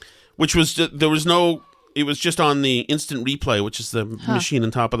song, which was it was just on the instant replay, which is the machine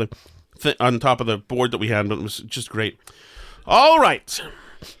on top of the board that we had, but it was just great. All right.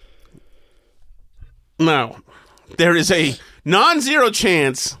 Now, there is a non-zero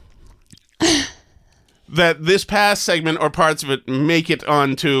chance that this past segment or parts of it make it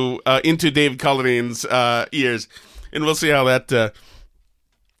onto into Dave Cullinane's ears, and we'll see how that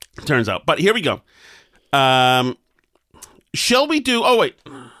turns out. But here we go. Shall we do? Oh wait,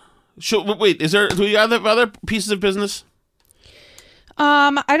 Is there? Do we have other pieces of business?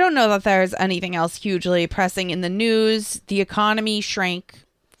 I don't know that there's anything else hugely pressing in the news. The economy shrank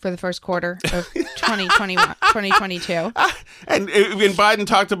for the first quarter of 2022. And Biden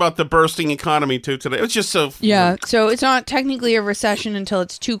talked about the bursting economy too today. It's just so... Yeah, so it's not technically a recession until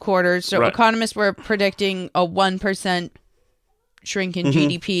it's 2 quarters. So economists were predicting a 1% shrink in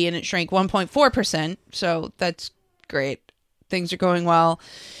GDP, and it shrank 1.4%. So that's great. Things are going well.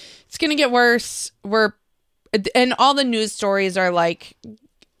 It's going to get worse. And all the news stories are like...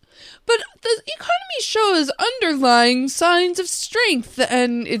 But the economy shows underlying signs of strength,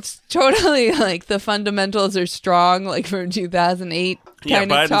 and it's totally like the fundamentals are strong, like from 2008. Yeah,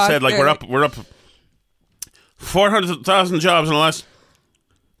 Biden said like we're up 400,000 jobs in the last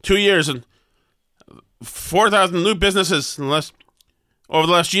 2 years, and 4,000 new businesses over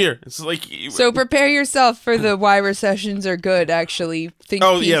the last year. It's like so. Prepare yourself for the why recessions are good. Actually,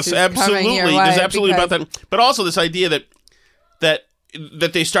 yes, absolutely. There's absolutely about that, but also this idea that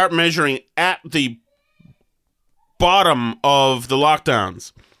they start measuring at the bottom of the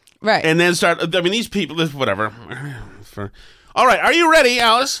lockdowns. Right. And then these people, whatever. All right. Are you ready,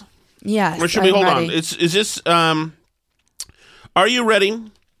 Alice? Yes. Or should we hold on? Is this, are you ready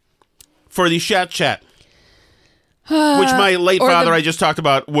for the chat? Which my late father I just talked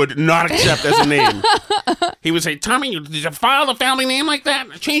about would not accept as a name. He would say, Tommy, did you file the family name like that?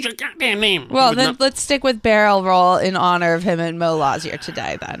 Change your goddamn name. Well, then let's stick with Barrel Roll in honor of him and Mo Lazier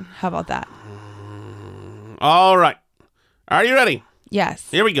today, then. How about that? All right. Are you ready?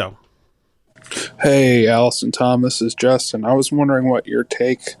 Yes. Here we go. Hey, Alice and Tom, this is Justin. I was wondering what your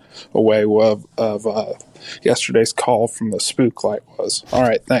take away of yesterday's call from the spook light was. All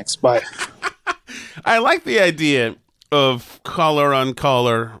right, thanks. Bye. I like the idea of caller on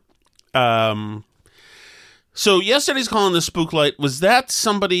caller. So yesterday's call on the spook light, was that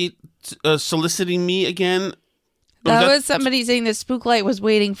somebody soliciting me again? That was somebody saying the spook light was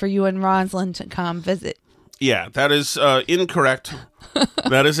waiting for you and Rosalind to come visit. Yeah, that is incorrect.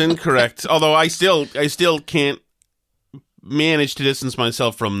 That is incorrect. Although I still can't manage to distance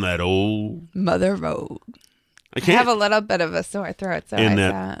myself from that old Mother Road. I can't have a little bit of a sore throat, so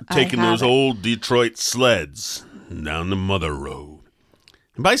taking those old Detroit sleds down the Mother Road.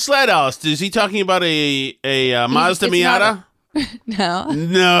 And by sled, Alice, is he talking about a Mazda Miata?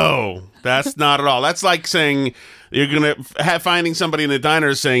 No, that's not at all. That's like saying you're gonna finding somebody in the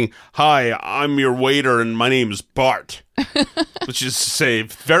diner saying, "Hi, I'm your waiter, and my name's Bart," which is say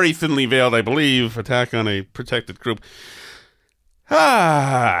very thinly veiled, I believe, attack on a protected group.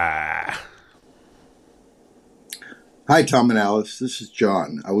 Hi, Tom and Alice. This is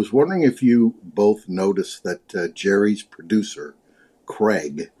John. I was wondering if you both noticed that Jerry's producer,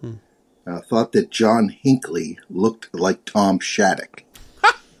 Craig, thought that John Hinckley looked like Tom Shattuck.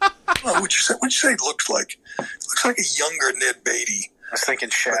 What'd you say he looks like? Looks like a younger Ned Beatty. I was thinking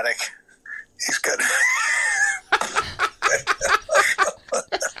Shattuck. He's got...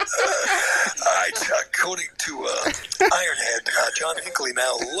 According to Ironhead, John Hinckley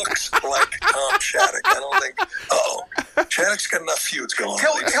now looks like Tom Shattuck. I don't think. Shattuck's got enough feuds going on.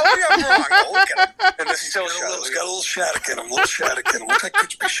 Tell me I'm wrong. Now look at him. And this he's got a little Shattuck in him. Looks like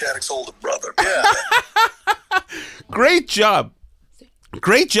Pitch B. Shattuck's older brother. Yeah. Great job.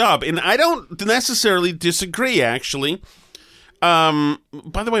 Great job. And I don't necessarily disagree, actually. By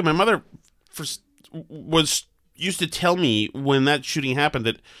the way, my mother used to tell me when that shooting happened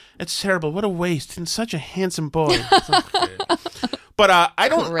that it's terrible. What a waste. And such a handsome boy. But I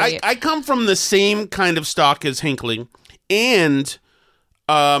don't. I come from the same kind of stock as Hinckley, and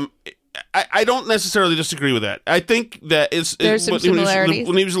I don't necessarily disagree with that. I think that there's some similarities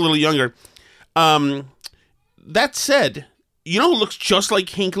when he was a little younger. That said, you know who looks just like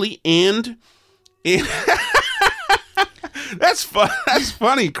Hinckley and that's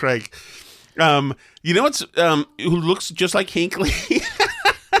funny, Craig. You know what's who looks just like Hinckley?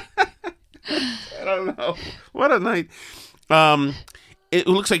 I don't know. What a night. It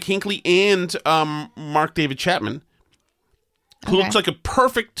looks like Hinckley and Mark David Chapman, who looks like a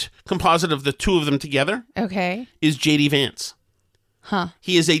perfect composite of the two of them together. Okay. Is J.D. Vance. Huh.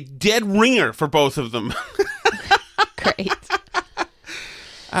 He is a dead ringer for both of them. Great.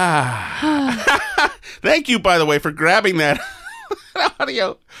 Thank you, by the way, for grabbing that audio.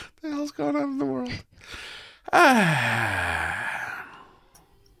 What the hell's going on in the world?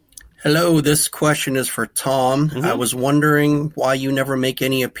 Hello, this question is for Tom. Mm-hmm. I was wondering why you never make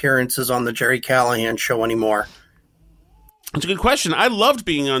any appearances on the Jerry Callahan Show anymore. That's a good question. I loved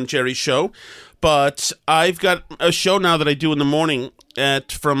being on Jerry's show, but I've got a show now that I do in the morning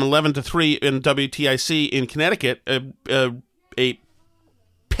from 11 to 3 in WTIC in Connecticut, a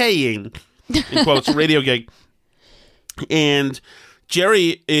paying, in quotes, radio gig. And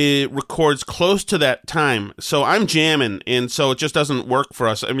Jerry records close to that time, so I'm jamming, and so it just doesn't work for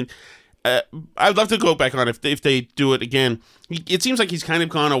us. I mean, I'd love to go back on if they do it again. It seems like he's kind of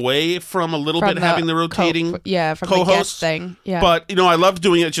gone away from a little bit having the rotating from the guest co-hosts thing. Yeah. But, I love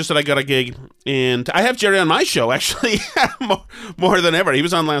doing it. It's just that I got a gig. And I have Jerry on my show, actually, more than ever. He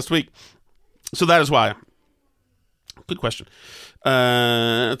was on last week. So that is why. Good question.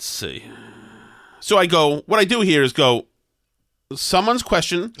 Let's see. So what I do here is go someone's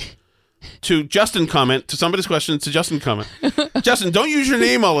question to Justin comment, to somebody's question to Justin comment. Justin, don't use your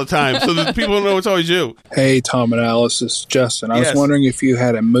name all the time so that people know it's always you. Hey, Tom and Alice, this is Justin. I Yes. was wondering if you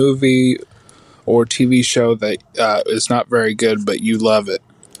had a movie or TV show that is not very good, but you love it.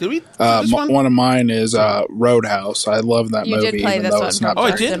 Did we? One of mine is Roadhouse. I love that You movie. did play even this though one it's from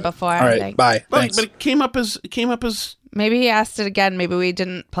not Justin before, All I right, think. bye. But Thanks. it came up as. Maybe he asked it again. Maybe we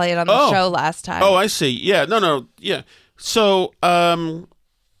didn't play it on the show last time. Oh, I see. Yeah, no, yeah. So,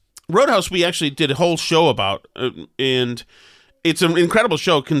 Roadhouse, we actually did a whole show about, and it's an incredible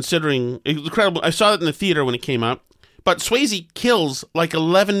show considering incredible. I saw it in the theater when it came out, but Swayze kills like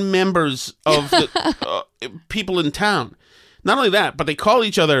 11 members of the people in town. Not only that, but they call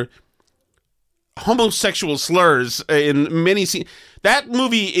each other homosexual slurs in many scenes. That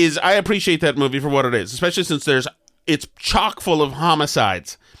movie is. I appreciate that movie for what it is, especially since it's chock full of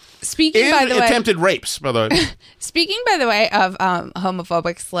homicides. Speaking, and by the way, attempted rapes, by the way. Speaking, by the way, of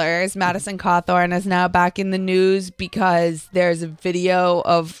homophobic slurs, Madison Cawthorn is now back in the news because there's a video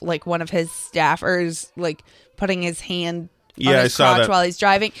of like one of his staffers like putting his hand on his crotch while he's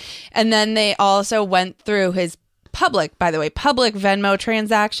driving, and then they also went through his public Venmo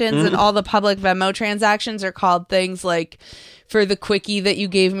transactions, and all the public Venmo transactions are called things like for the quickie that you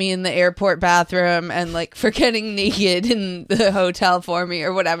gave me in the airport bathroom and like for getting naked in the hotel for me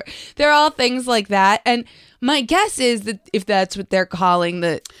or whatever. They're all things like that. And my guess is that if that's what they're calling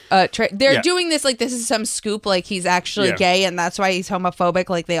the they're doing this like this is some scoop, like he's actually gay and that's why he's homophobic,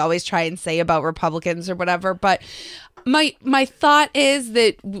 like they always try and say about Republicans or whatever. But my thought is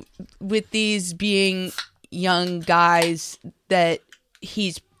that with these being young guys, that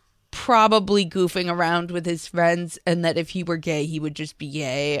he's probably goofing around with his friends, and that if he were gay he would just be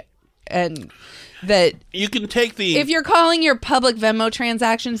gay, and that you can take if you're calling your public Venmo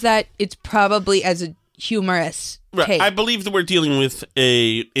transactions that, it's probably as a humorous take. I believe that we're dealing with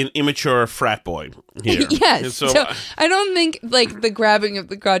an immature frat boy here. Yes. So I don't think like the grabbing of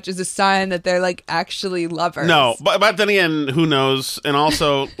the crotch is a sign that they're like actually lovers. No, but then again, who knows? And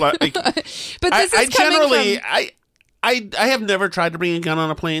also, like, but this is generally I have never tried to bring a gun on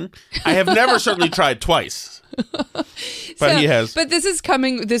a plane. I have never certainly tried twice. But he has. But this is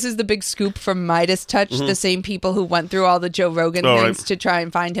the big scoop from Midas Touch, the same people who went through all the Joe Rogan things to try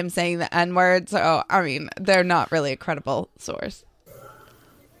and find him saying the N-word. So, I mean, they're not really a credible source.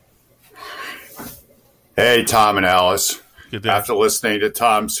 Hey, Tom and Alice. Good day. After listening to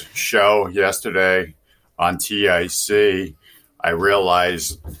Tom's show yesterday on TIC, I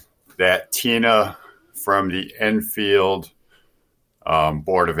realized that Tina from the Enfield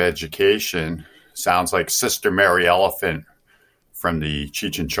Board of Education sounds like Sister Mary Elephant from the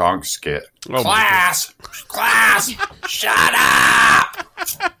Cheech and Chong skit. Oh, Class, shut up!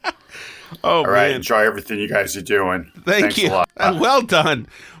 Oh, all right, man. enjoy everything you guys are doing. Thank Thanks you. a lot. Well done.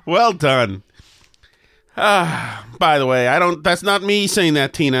 Well done. By the way, that's not me saying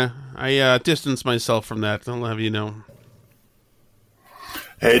that, Tina. I distance myself from that. I'll have you know.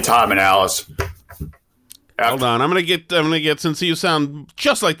 Hey, Tom and Alice. Hold on. I'm gonna get since you sound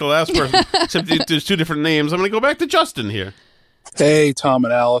just like the last person, except there's two different names. I'm gonna go back to Justin here. Hey, Tom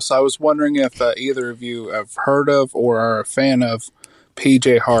and Alice. I was wondering if either of you have heard of or are a fan of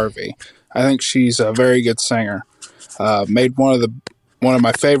PJ Harvey. I think she's a very good singer. Made one of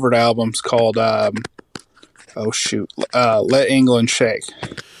my favorite albums called Let England Shake.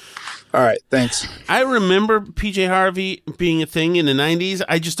 All right, thanks. I remember PJ Harvey being a thing in the 90s.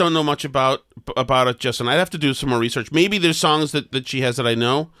 I just don't know much about it, Justin. I'd have to do some more research. Maybe there's songs that she has that I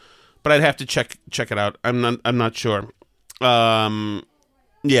know, but I'd have to check it out. I'm not sure. Then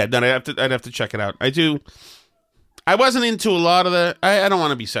I'd have to check it out. I wasn't into a lot of the. I don't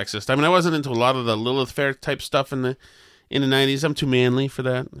want to be sexist. I mean, I wasn't into a lot of the Lilith Fair type stuff in the 90s. I'm too manly for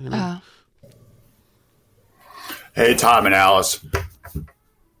that. You know? Hey, Tom and Alice.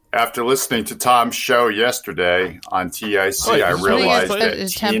 After listening to Tom's show yesterday on TIC, I realized that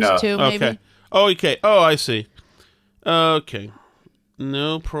Tina... Okay. Oh, okay. Oh, I see. Okay.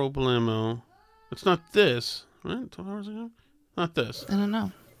 No problemo. It's not this, right? 12 hours ago? Not this. I don't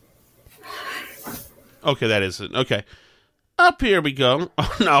know. Okay, that is it. Okay. Up here we go.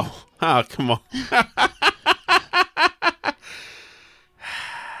 Oh, no. Oh, come on.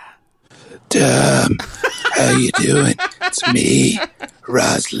 Tom, how you doing? It's me,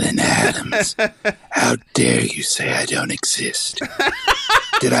 Rosalind Adams. How dare you say I don't exist?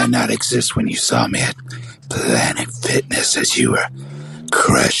 Did I not exist when you saw me at Planet Fitness as you were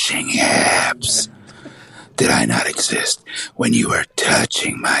crushing abs? Did I not exist when you were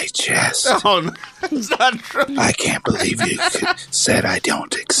touching my chest? Oh, no, it's not true. I can't believe you said I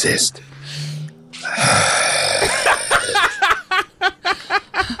don't exist.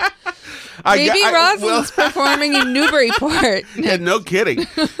 Maybe Rosalind's performing in Newburyport. Yeah, no kidding.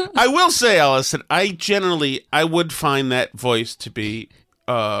 I will say, Allison, I would find that voice to be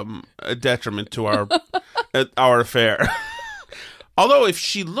a detriment to our affair. Although, if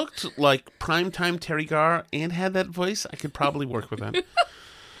she looked like primetime Terry Garr and had that voice, I could probably work with that.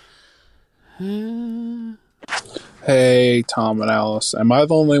 Hey, Tom and Alice. Am I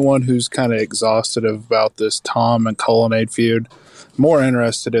the only one who's kind of exhausted about this Tom and Colonnade feud? More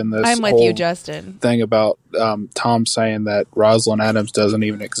interested in this I'm with whole you, Justin. thing about Tom saying that Rosalind Adams doesn't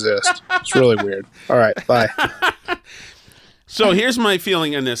even exist. It's really weird. All right, bye. So here's my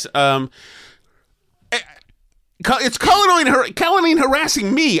feeling on this. It's Colonnade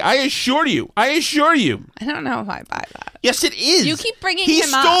harassing me. I assure you. I don't know if I buy that. Yes, it is. You keep bringing him up. He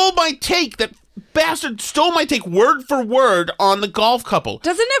stole my take. That bastard stole my take word for word on the golf couple.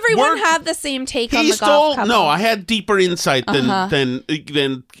 Doesn't everyone have the same take on the golf couple? No, I had deeper insight than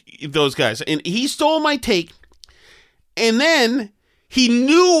those guys. And he stole my take. And then he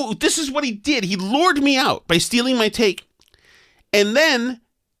knew this is what he did. He lured me out by stealing my take. And then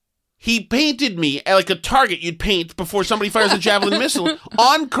he painted me like a target you'd paint before somebody fires a javelin missile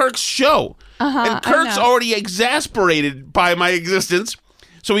on Kirk's show. And Kirk's already exasperated by my existence,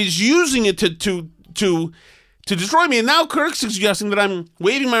 so he's using it to destroy me. And now Kirk's suggesting that I'm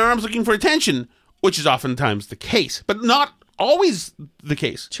waving my arms looking for attention, which is oftentimes the case, but not always the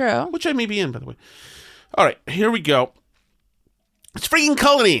case. True. Which I may be in, by the way. All right, here we go. It's freaking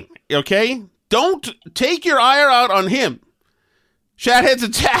Cullinane, okay? Don't take your ire out on him. Shathead's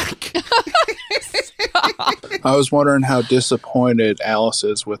attack. I was wondering how disappointed Alice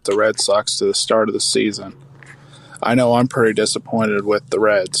is with the Red Sox to the start of the season. I know I'm pretty disappointed with the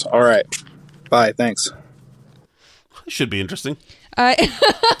Reds. All right. Bye. Thanks. Should be interesting. To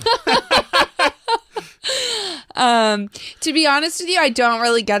be honest with you, I don't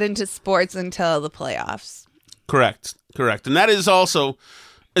really get into sports until the playoffs. Correct. And that is also...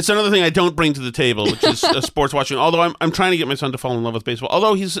 It's another thing I don't bring to the table, which is sports watching. Although I'm trying to get my son to fall in love with baseball.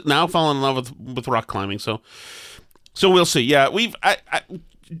 Although he's now fallen in love with rock climbing, so we'll see. Yeah,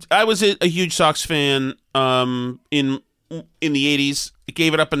 I was a huge Sox fan in the 80s.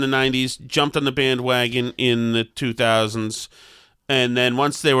 Gave it up in the 90s. Jumped on the bandwagon in the 2000s, and then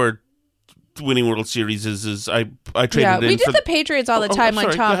once they were winning World Series, I traded. Yeah, in we did for the Patriots all the time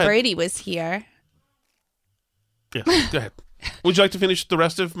when sorry, Tom Brady was here. Yeah, go ahead. Would you like to finish the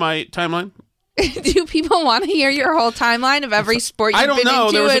rest of my timeline? Do people want to hear your whole timeline of every sport you've been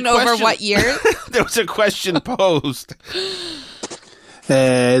into and over what years? There was a question posed.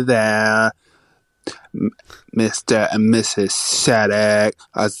 Hey there, Mr. and Mrs. Shattuck.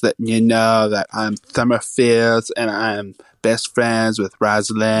 I was letting you know that I'm Summerfields and I'm best friends with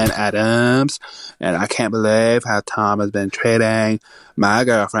Rosalind Adams. And I can't believe how Tom has been treating my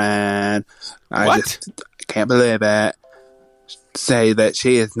girlfriend. I just can't believe it. Say that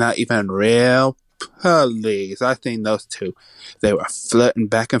she is not even real. Please, I've seen those two. They were flirting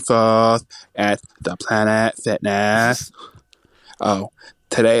back and forth at the Planet Fitness. Oh,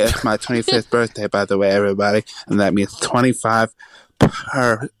 today is my 25th birthday, by the way, everybody, and that means 25%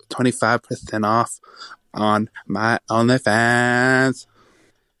 off on my OnlyFans.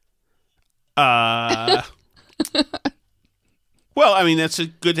 Well, I mean, it's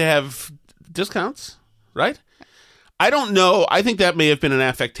good to have discounts, right? I don't know. I think that may have been an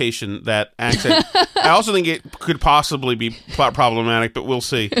affectation, that accent. I also think it could possibly be problematic, but we'll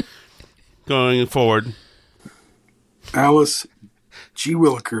see going forward. Alice G.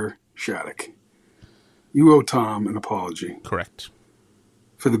 Williker Shattuck, you owe Tom an apology. Correct.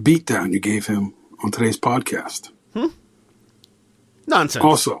 For the beatdown you gave him on today's podcast. Nonsense.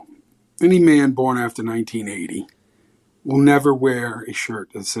 Also, any man born after 1980 will never wear a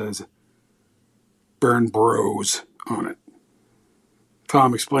shirt that says "Burn Bros" on it.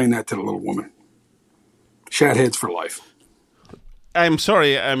 Tom, explain that to the little woman. Shatheads for life. I'm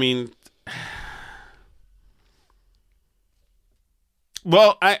sorry. I mean,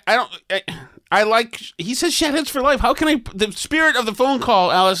 well, I like. He says "Shatheads for life." How can I? The spirit of the phone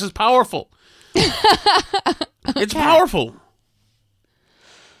call, Alice, is powerful. It's powerful.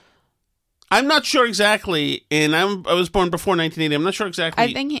 I'm not sure exactly, and I was born before 1980. I'm not sure exactly.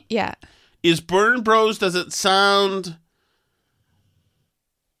 I think, yeah. Is Burn Bros, does it sound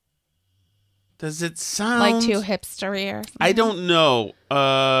like too hipstery or something? I don't know.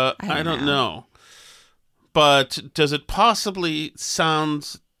 I don't know. But does it possibly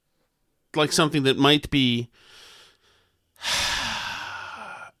sound like something that might be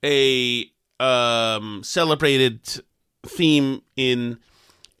a celebrated theme in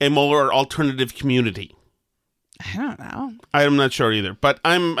a more alternative community? I don't know. I'm not sure either. But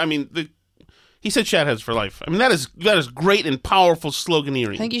he said "Shatheads for life." I mean, that is great and powerful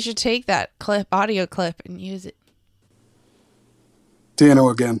sloganeering. I think you should take that audio clip, and use it. Dano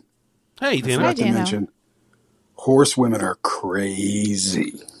again. Hey, Dano. I forgot to mention, horsewomen are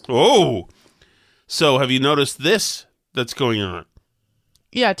crazy. Oh. So have you noticed this that's going on?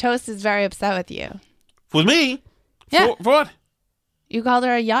 Yeah, Toast is very upset with you. With me? Yeah. For what? You called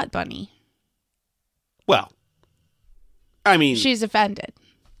her a yacht bunny. Well, I mean... She's offended.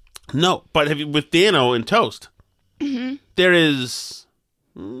 No, but with Dano and Toast, there is...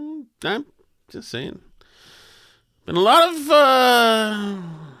 I'm just saying. Been a lot of...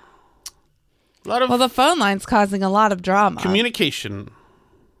 Well, the phone line's causing a lot of drama. Communication.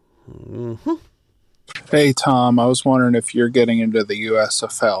 Mm-hmm. Hey, Tom, I was wondering if you're getting into the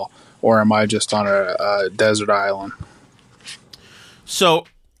USFL, or am I just on a desert island? So,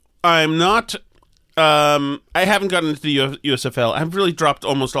 I'm not... I haven't gotten into the USFL. I've really dropped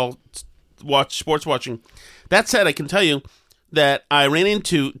almost all sports watching. That said, I can tell you that I ran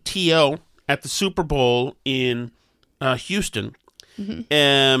into T.O. at the Super Bowl in Houston,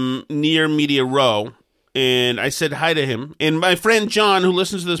 near Media Row, and I said hi to him. And my friend John, who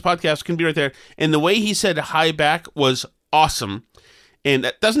listens to this podcast, can be right there. And the way he said hi back was awesome. And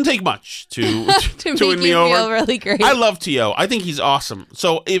that doesn't take much to win me over. Feel really great. I love T.O. I think he's awesome.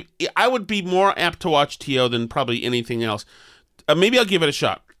 So I would be more apt to watch T.O. than probably anything else. Maybe I'll give it a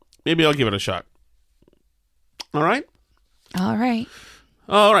shot. All right? All right.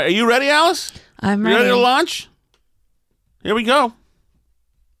 Are you ready, Alice? I'm ready. ready. To launch? Here we go.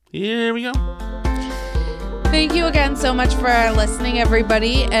 Thank you again so much for listening,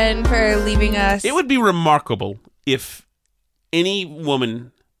 everybody, and for leaving us. It would be remarkable if any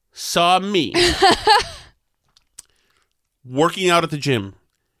woman saw me working out at the gym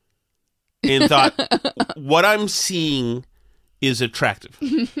and thought, what I'm seeing is attractive.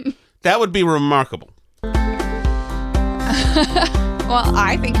 That would be remarkable. Well,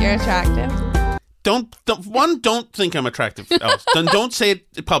 I think you're attractive. Don't think I'm attractive, Alice. Don't say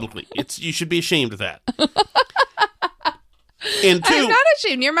it publicly. You should be ashamed of that. And two, I'm not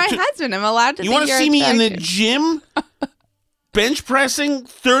ashamed. You're my husband. I'm allowed to. You want to see me in the gym, bench pressing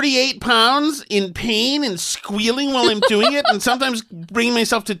 38 pounds in pain and squealing while I'm doing it, and sometimes bringing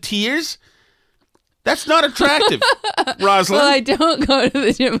myself to tears? That's not attractive, Rosalind. Well, I don't go to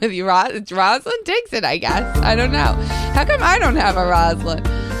the gym with you. Rosalind takes it, I guess. I don't know. How come I don't have a Rosalind?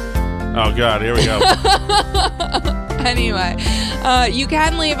 Oh, God, here we go. Anyway, you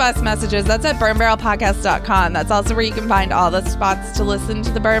can leave us messages. That's at burnbarrelpodcast.com. That's also where you can find all the spots to listen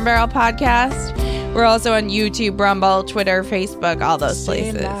to the Burn Barrel podcast. We're also on YouTube, Rumble, Twitter, Facebook, all those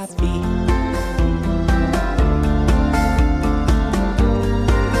places.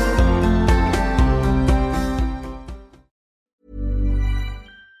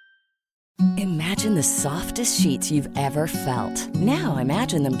 Imagine the softest sheets you've ever felt. Now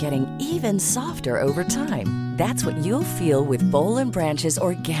imagine them getting even softer over time. That's what you'll feel with Boll & Branch's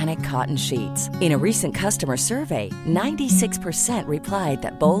organic cotton sheets. In a recent customer survey, 96% replied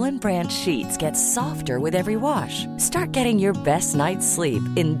that Boll & Branch sheets get softer with every wash. Start getting your best night's sleep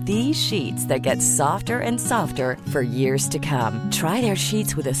in these sheets that get softer and softer for years to come. Try their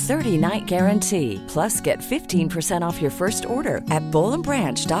sheets with a 30-night guarantee. Plus, get 15% off your first order at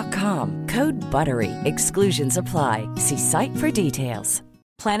bollandbranch.com. Code BUTTERY. Exclusions apply. See site for details.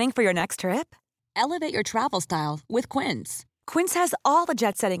 Planning for your next trip? Elevate your travel style with Quince. Quince has all the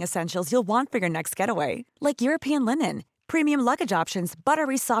jet-setting essentials you'll want for your next getaway, like European linen, premium luggage options,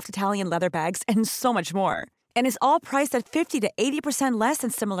 buttery soft Italian leather bags, and so much more. And is all priced at 50 to 80% less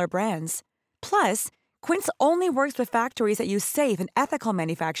than similar brands. Plus, Quince only works with factories that use safe and ethical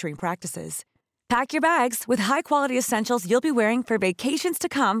manufacturing practices. Pack your bags with high-quality essentials you'll be wearing for vacations to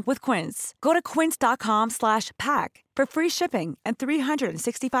come with Quince. Go to quince.com/pack for free shipping and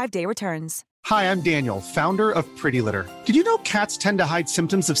 365-day returns. Hi, I'm Daniel, founder of Pretty Litter. Did you know cats tend to hide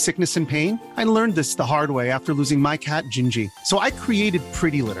symptoms of sickness and pain? I learned this the hard way after losing my cat, Gingy. So I created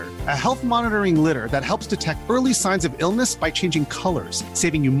Pretty Litter, a health monitoring litter that helps detect early signs of illness by changing colors,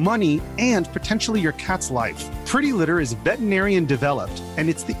 saving you money and potentially your cat's life. Pretty Litter is veterinarian developed, and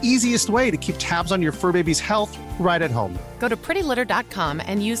it's the easiest way to keep tabs on your fur baby's health right at home. Go to prettylitter.com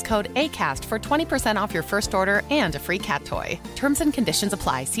and use code ACAST for 20% off your first order and a free cat toy. Terms and conditions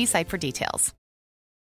apply. See site for details.